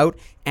wanted him out.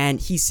 And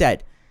he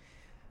said,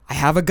 I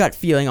have a gut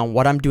feeling on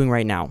what I'm doing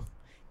right now.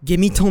 Give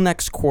me till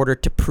next quarter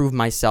to prove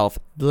myself.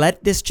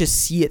 Let this just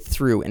see it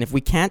through. And if we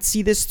can't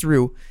see this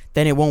through,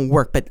 then it won't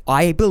work. But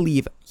I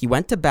believe he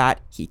went to bat,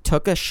 he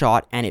took a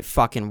shot, and it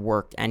fucking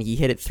worked. And he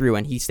hit it through,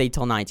 and he stayed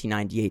till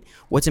 1998.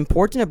 What's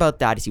important about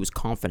that is he was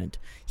confident.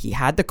 He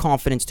had the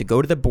confidence to go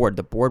to the board.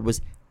 The board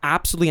was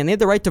absolutely, and they had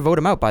the right to vote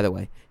him out, by the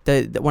way.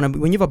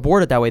 When you have a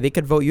board that way, they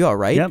could vote you out,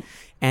 right? Yep.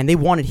 And they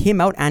wanted him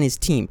out and his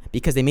team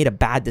because they made a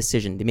bad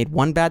decision. They made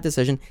one bad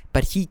decision,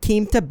 but he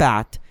came to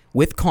bat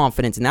with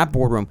confidence in that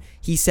boardroom.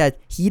 He said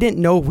he didn't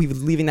know if he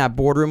was leaving that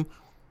boardroom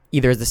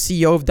either as the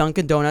CEO of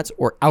Dunkin' Donuts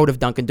or out of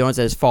Dunkin' Donuts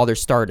that his father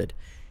started.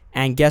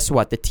 And guess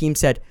what? The team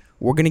said,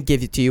 we're going to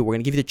give it to you. We're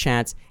going to give you the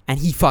chance. And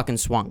he fucking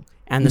swung.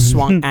 And the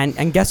swung.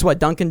 and guess what?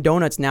 Dunkin'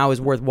 Donuts now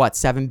is worth what?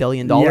 $7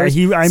 billion? Yeah,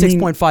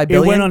 $6.5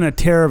 billion? It went on a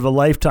tear of a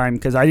lifetime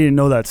because I didn't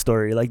know that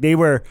story. Like they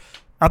were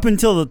up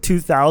until the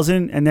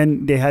 2000 and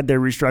then they had their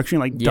restructuring.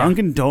 Like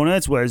Dunkin'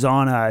 Donuts was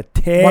on a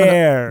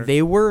tear.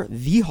 They were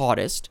the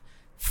hottest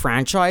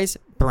franchise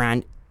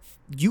brand.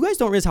 You guys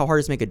don't realize how hard it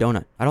is to make a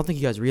donut. I don't think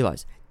you guys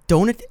realize.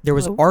 There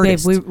was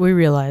artists. Babe, we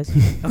realize.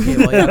 Okay,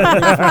 well,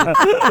 yeah.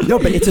 No,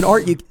 but it's an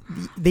art.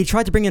 They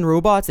tried to bring in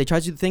robots. They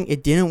tried to do the thing.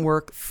 It didn't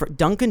work.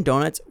 Dunkin'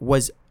 Donuts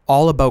was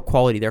all about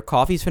quality. Their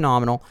coffee's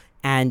phenomenal,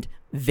 and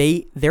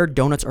their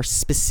donuts are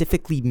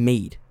specifically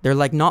made. They're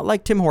like not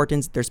like Tim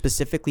Hortons. They're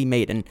specifically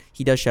made, and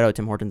he does shout out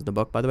Tim Hortons in the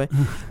book, by the way.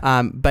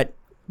 But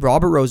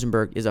Robert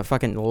Rosenberg is a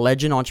fucking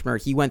legend entrepreneur.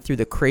 He went through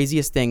the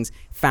craziest things,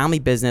 family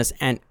business,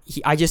 and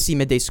I just see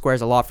Midday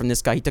Squares a lot from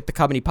this guy. He took the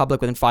company public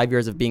within 5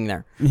 years of being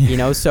there, you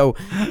know? So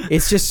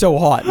it's just so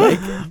hot. Like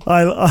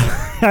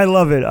I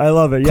love it. I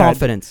love it.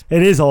 Confidence. Yeah,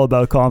 it is all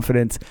about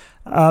confidence.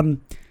 On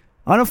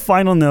a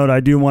final note, I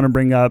do want to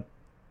bring up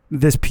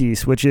this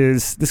piece, which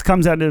is, this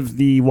comes out of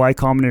the Y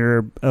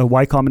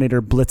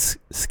Combinator Blitz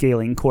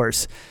Scaling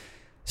course.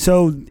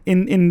 So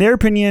in their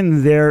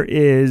opinion, there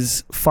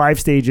is 5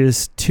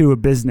 stages to a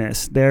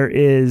business. There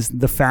is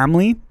the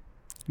family,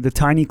 the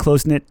tiny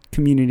close-knit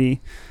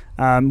community,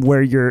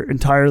 where you're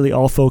entirely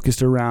all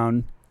focused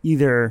around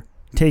either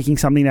taking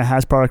something that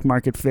has product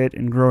market fit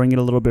and growing it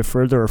a little bit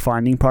further or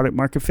finding product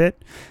market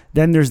fit.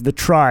 Then there's the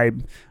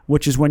tribe,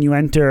 which is when you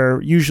enter,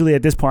 usually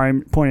at this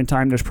point in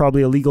time, there's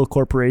probably a legal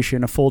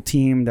corporation, a full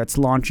team that's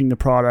launching the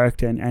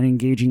product and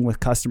engaging with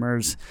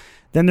customers.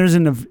 Then there's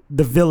the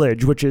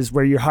village, which is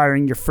where you're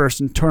hiring your first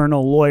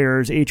internal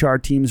lawyers, HR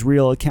teams,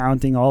 real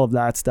accounting, all of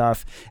that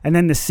stuff. And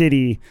then the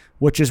city,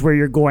 which is where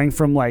you're going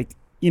from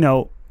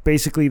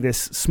basically this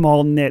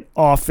small knit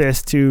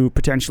office to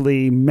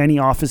potentially many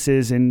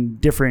offices in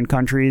different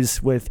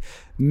countries with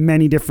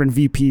many different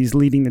VPs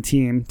leading the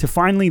team, to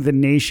finally the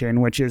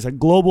nation, which is a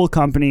global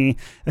company,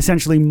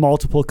 essentially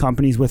multiple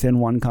companies within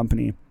one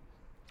company.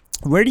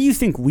 Where do you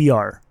think we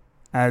are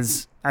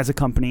as a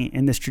company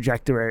in this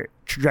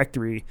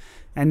trajectory?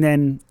 And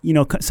then,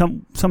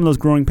 some of those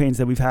growing pains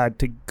that we've had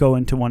to go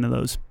into one of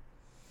those.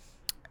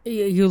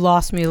 You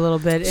lost me a little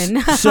bit, and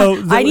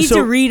I need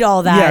to read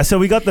all that. Yeah, so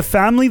we got the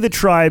family, the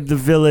tribe, the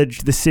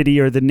village, the city,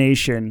 or the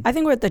nation. I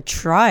think we're at the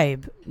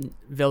tribe,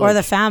 village, or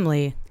the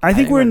family. I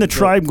think we're in the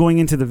tribe going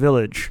into the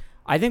village.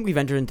 I think we've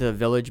entered into the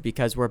village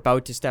because we're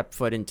about to step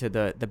foot into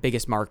the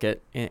biggest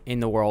market in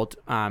the world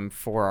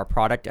for our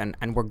product,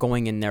 and we're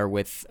going in there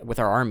with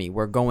our army.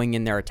 We're going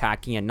in there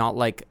attacking and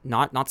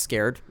not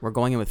scared. We're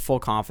going in with full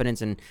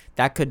confidence, and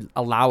that could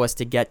allow us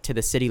to get to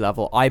the city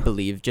level, I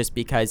believe, just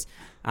because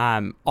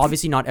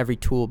obviously not every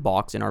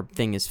toolbox in our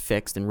thing is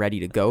fixed and ready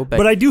to go.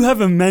 But I do have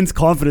immense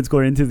confidence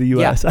going into the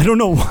U.S. Yeah. I don't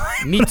know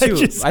why. Me too.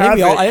 I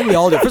think we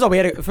all do. First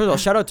of all,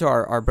 shout out to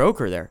our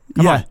broker there.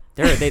 Come on.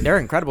 They're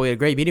incredible. We had a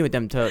great meeting with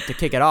them to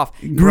kick it off.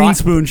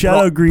 Greenspoon,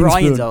 shout out Greenspoon.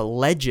 Brian's a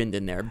legend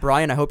in there.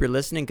 Brian, I hope you're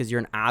listening because you're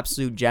an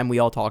absolute gem. We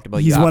all talked about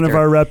you. He's one of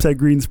our reps at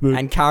Greenspoon.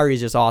 And Carrie's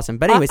just awesome.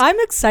 But anyways, I'm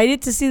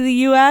excited to see the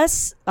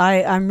U.S.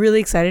 I'm really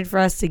excited for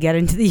us to get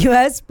into the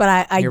U.S.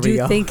 But I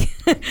do think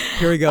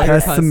here we go.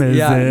 Pessimism.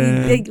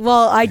 Yeah.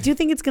 Well, I do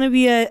think it's going to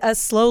be a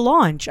slow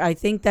launch. I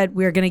think that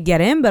we're going to get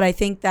in, but I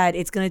think that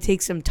it's going to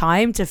take some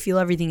time to feel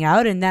everything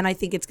out, and then I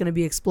think it's going to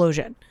be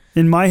explosion.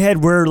 In my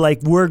head,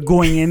 we're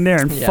going in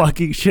there and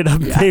fucking shit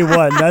up day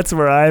one. That's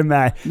where I'm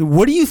at.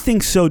 What do you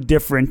think's so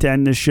different to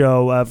end the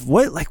show of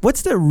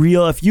what's the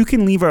real, if you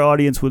can leave our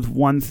audience with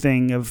one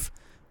thing of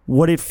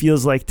what it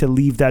feels like to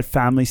leave that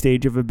family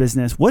stage of a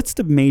business, what's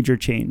the major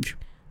change?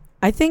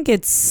 I think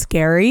it's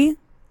scary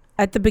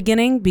at the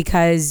beginning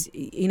because,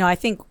 I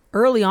think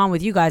early on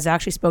with you guys, I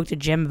actually spoke to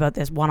Jim about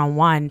this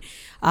one-on-one,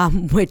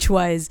 which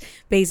was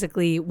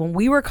basically when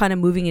we were kind of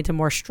moving into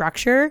more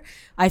structure,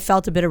 I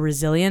felt a bit of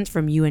resilience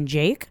from you and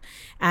Jake.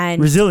 And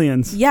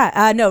resilience?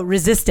 Yeah, no,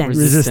 resistance.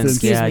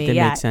 Excuse me. It did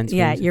make sense.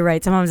 Yeah, you're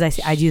right. Sometimes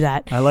I do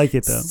that. I like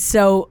it though.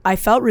 So I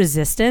felt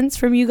resistance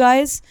from you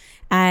guys.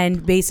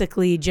 And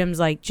basically, Jim's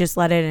like, just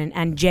let it.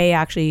 And Jay,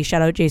 actually,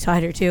 shout out Jay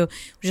Sider too,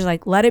 which is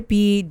like, let it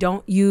be.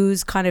 Don't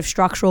use kind of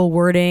structural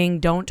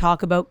wording. Don't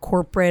talk about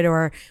corporate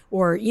or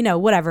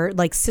whatever,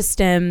 like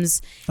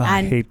systems.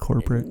 I hate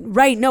corporate.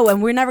 Right. No,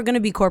 and we're never going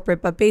to be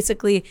corporate. But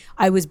basically,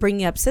 I was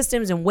bringing up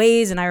systems and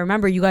ways. And I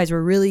remember you guys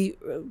were really,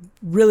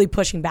 really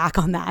pushing back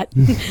on that,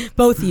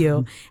 both of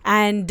you.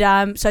 And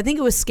so I think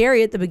it was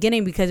scary at the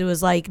beginning because it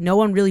was like no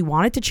one really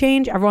wanted to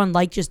change. Everyone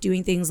liked just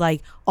doing things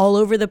like all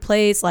over the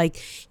place.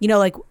 Like, you know,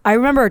 like I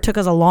remember it took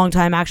us a long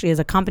time actually as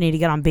a company to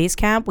get on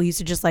Basecamp. We used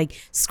to just like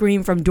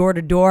scream from door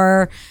to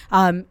door.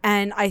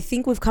 And I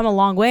think we've come a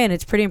long way, and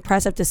it's pretty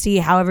impressive to see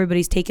how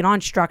everybody's taken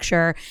on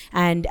structure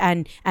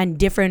and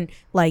different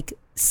like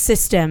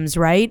systems,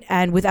 right?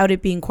 And without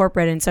it being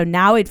corporate. And so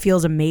now it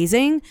feels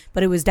amazing,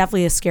 but it was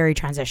definitely a scary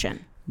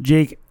transition.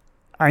 Jake,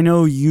 I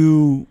know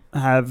you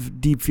have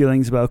deep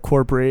feelings about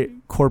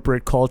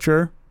corporate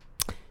culture.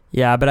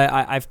 Yeah, but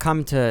I've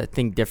come to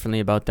think differently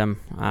about them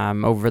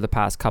over the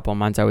past couple of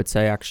months, I would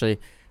say, actually.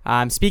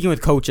 Speaking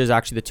with coaches,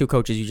 actually, the two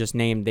coaches you just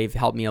named, they've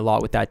helped me a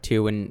lot with that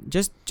too. And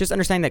just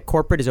understanding that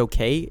corporate is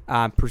okay,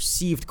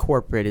 perceived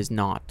corporate is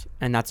not.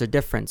 And that's a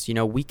difference. You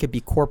know, we could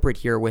be corporate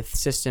here with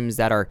systems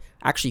that are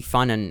actually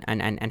fun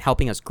and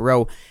helping us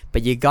grow.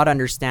 But you got to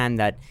understand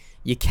that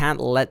you can't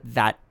let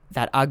that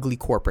ugly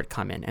corporate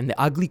come in. And the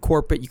ugly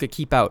corporate you could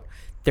keep out.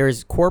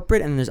 There's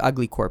corporate and there's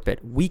ugly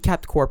corporate. We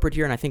kept corporate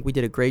here, and I think we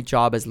did a great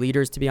job as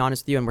leaders, to be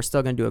honest with you, and we're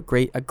still going to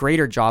do a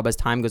greater job as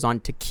time goes on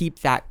to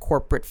keep that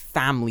corporate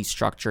family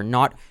structure,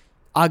 not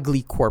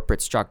ugly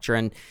corporate structure.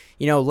 And,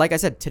 you know, like I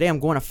said, today I'm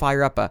going to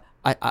fire up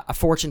a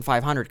Fortune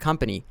 500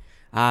 company,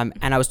 and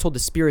I was told the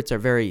spirits are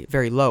very,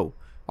 very low.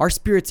 Our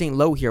spirits ain't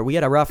low here. We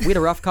had a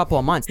rough couple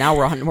of months. Now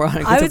we're on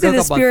I would say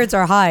the spirits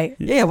are high.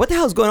 Yeah, what the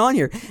hell's going on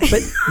here?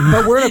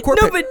 But we're in a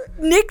corporate. No, but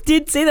Nick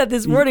did say that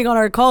this morning on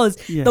our call is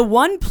the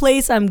one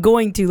place I'm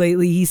going to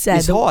lately, he said.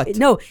 It's hot.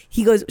 No,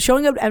 he goes,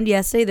 showing up at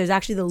MDS today, there's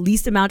actually the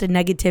least amount of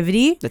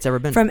negativity that's ever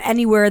been from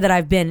anywhere that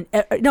I've been.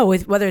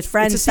 With whether it's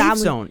friends, it's a safe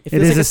family. zone. It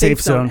is a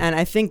safe zone. And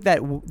I think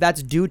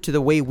that's due to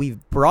the way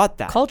we've brought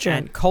that. Culture.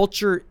 And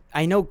culture.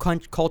 I know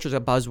culture is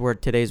a buzzword in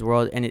today's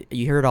world, and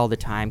you hear it all the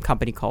time,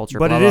 company culture.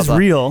 But blah, it blah, is blah.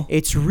 real.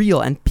 It's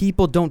real, and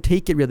people don't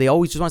take it real. They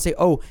always just want to say,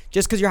 oh,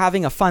 just because you're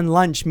having a fun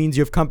lunch means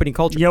you have company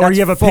culture. Yeah, That's or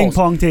you have a false. ping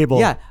pong table.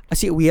 Yeah, I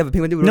see. We have a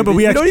ping pong table. No, but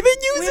we don't even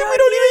use it. We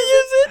don't even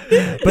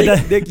use it.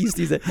 But Nick used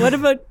to use it. What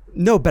about...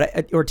 No,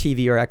 but or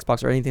TV or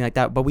Xbox or anything like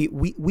that. But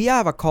we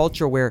have a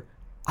culture where,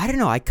 I don't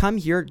know, I come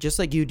here just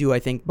like you do, I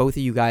think, both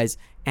of you guys,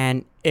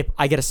 and if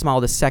I get a smile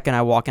the second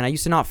I walk in. I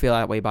used to not feel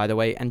that way, by the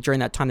way. And during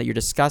that time that you're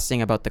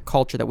discussing about the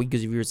culture that we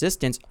give you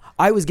resistance,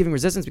 I was giving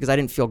resistance because I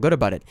didn't feel good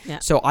about it. Yeah.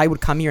 So I would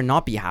come here and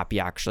not be happy,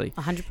 actually.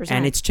 100%.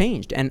 And it's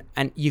changed. And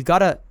you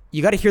gotta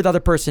hear the other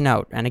person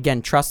out. And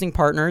again, trusting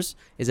partners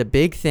is a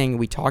big thing.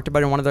 We talked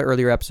about it in one of the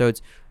earlier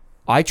episodes.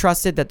 I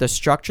trusted that the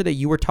structure that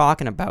you were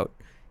talking about,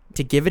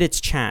 to give it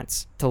its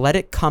chance, to let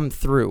it come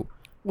through,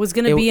 was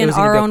going to be in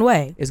our own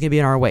way. It's going to be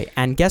in our way.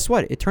 And guess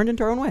what? It turned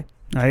into our own way.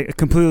 I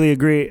completely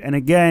agree. And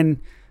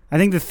again, I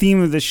think the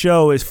theme of the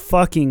show is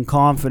fucking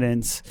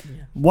confidence.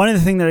 Yeah. One of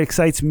the things that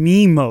excites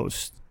me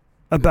most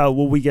about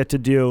what we get to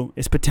do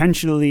is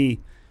potentially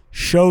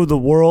show the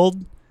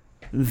world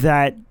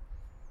that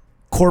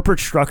corporate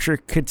structure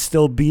could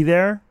still be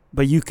there,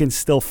 but you can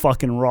still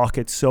fucking rock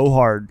it so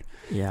hard.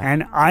 Yeah.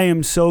 And I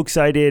am so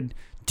excited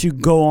to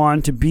go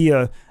on to be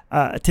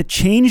to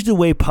change the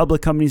way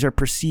public companies are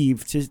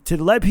perceived,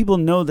 to let people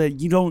know that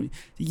you don't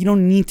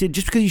need to,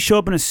 just because you show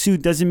up in a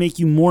suit doesn't make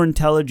you more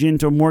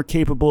intelligent or more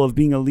capable of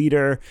being a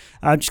leader.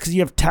 Just because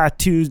you have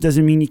tattoos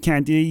doesn't mean you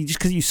can't do it. Just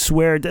because you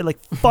swear,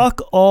 like, fuck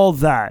all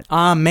that.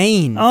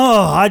 Amen.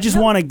 Oh, I just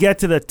want to get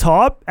to the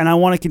top, and I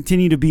want to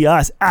continue to be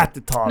us at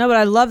the top. No, but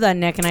I love that,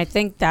 Nick, and I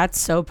think that's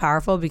so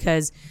powerful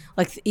because,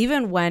 like,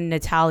 even when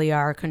Natalia,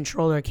 our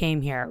controller,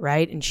 came here,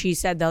 right, and she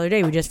said the other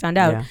day, we just found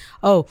out,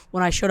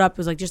 when I showed up, it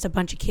was like just a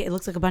bunch of kids. It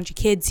looks like a bunch of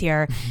kids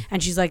here,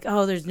 and she's like,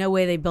 oh, there's no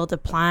way they built a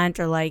plant,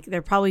 or like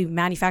they're probably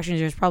manufacturing.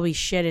 There's probably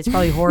shit. It's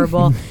probably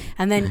horrible.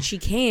 And then she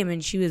came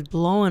and she was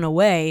blown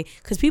away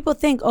because people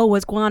think, oh,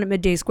 what's going on at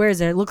Midday Squares?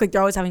 They look like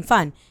they're always having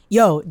fun.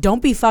 Yo,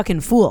 don't be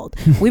fucking fooled.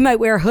 We might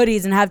wear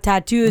hoodies and have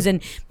tattoos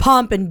and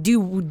pump and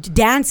do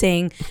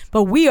dancing,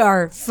 but we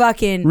are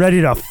fucking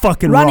ready to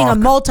fucking running rock. a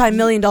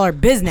multi-million-dollar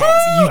business.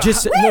 You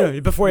just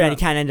before you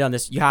can't end it on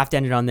this. You have to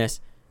end it on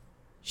this.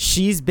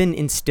 She's been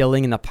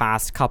instilling in the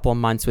past couple of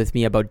months with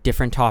me about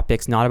different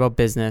topics, not about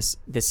business,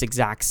 this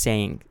exact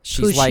saying.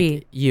 She's Who's like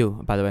she?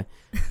 You, by the way.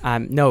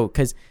 No,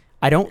 because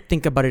I don't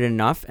think about it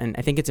enough, and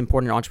I think it's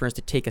important for entrepreneurs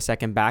to take a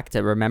second back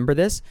to remember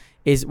this,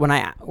 is when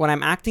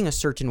I'm acting a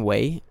certain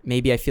way,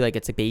 maybe I feel like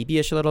it's a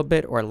babyish a little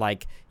bit, or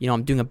like, you know,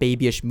 I'm doing a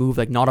babyish move,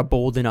 like not a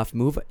bold enough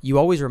move. You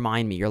always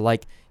remind me, you're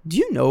like, do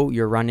you know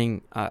you're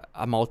running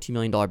a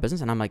multi-million-dollar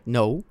business? And I'm like,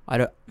 no, I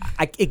don't.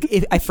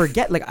 I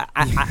forget, like,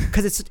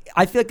 because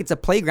I feel like it's a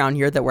playground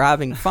here that we're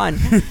having fun,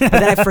 but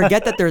then I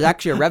forget that there's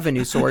actually a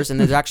revenue source and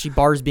there's actually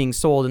bars being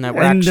sold, and that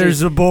we're actually,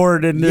 there's a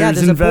board and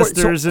there's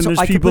investors and there's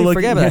I people looking.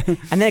 Forget about it.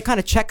 And then it kind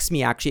of checks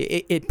me.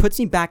 Actually, it puts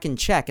me back in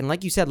check. And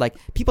like you said, like,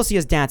 people see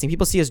us dancing,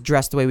 people see us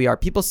dressed the way we are,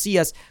 people see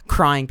us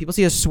crying, people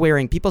see us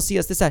swearing, people see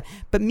us this, that.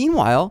 But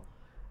meanwhile,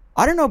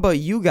 I don't know about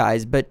you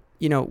guys, but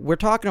you know, we're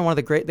talking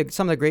to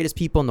some of the greatest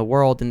people in the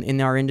world,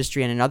 in our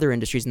industry and in other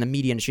industries, in the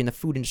media industry, in the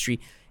food industry,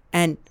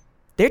 and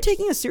they're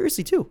taking us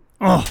seriously too.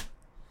 Oh.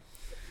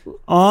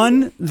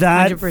 On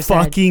that 100%.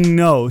 fucking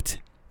note,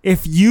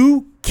 if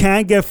you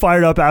can't get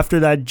fired up after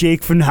that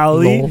Jake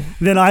finale, Lol.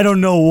 then I don't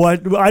know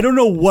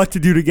what to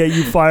do to get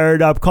you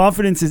fired up.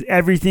 Confidence is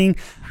everything.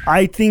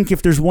 I think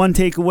if there's one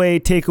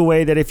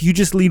takeaway that if you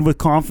just lead with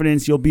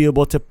confidence, you'll be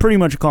able to pretty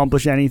much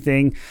accomplish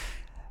anything.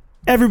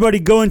 Everybody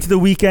go into the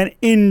weekend,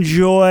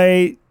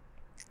 enjoy.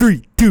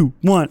 3, 2,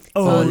 1.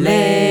 Ole,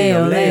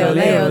 ole, ole,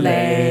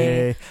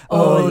 ole.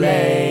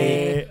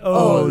 Ole,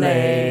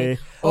 ole.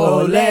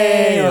 Ole,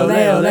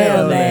 ole,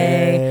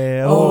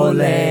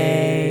 ole,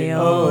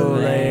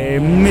 ole.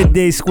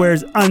 Midday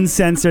Squares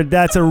Uncensored.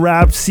 That's a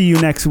wrap. See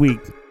you next week.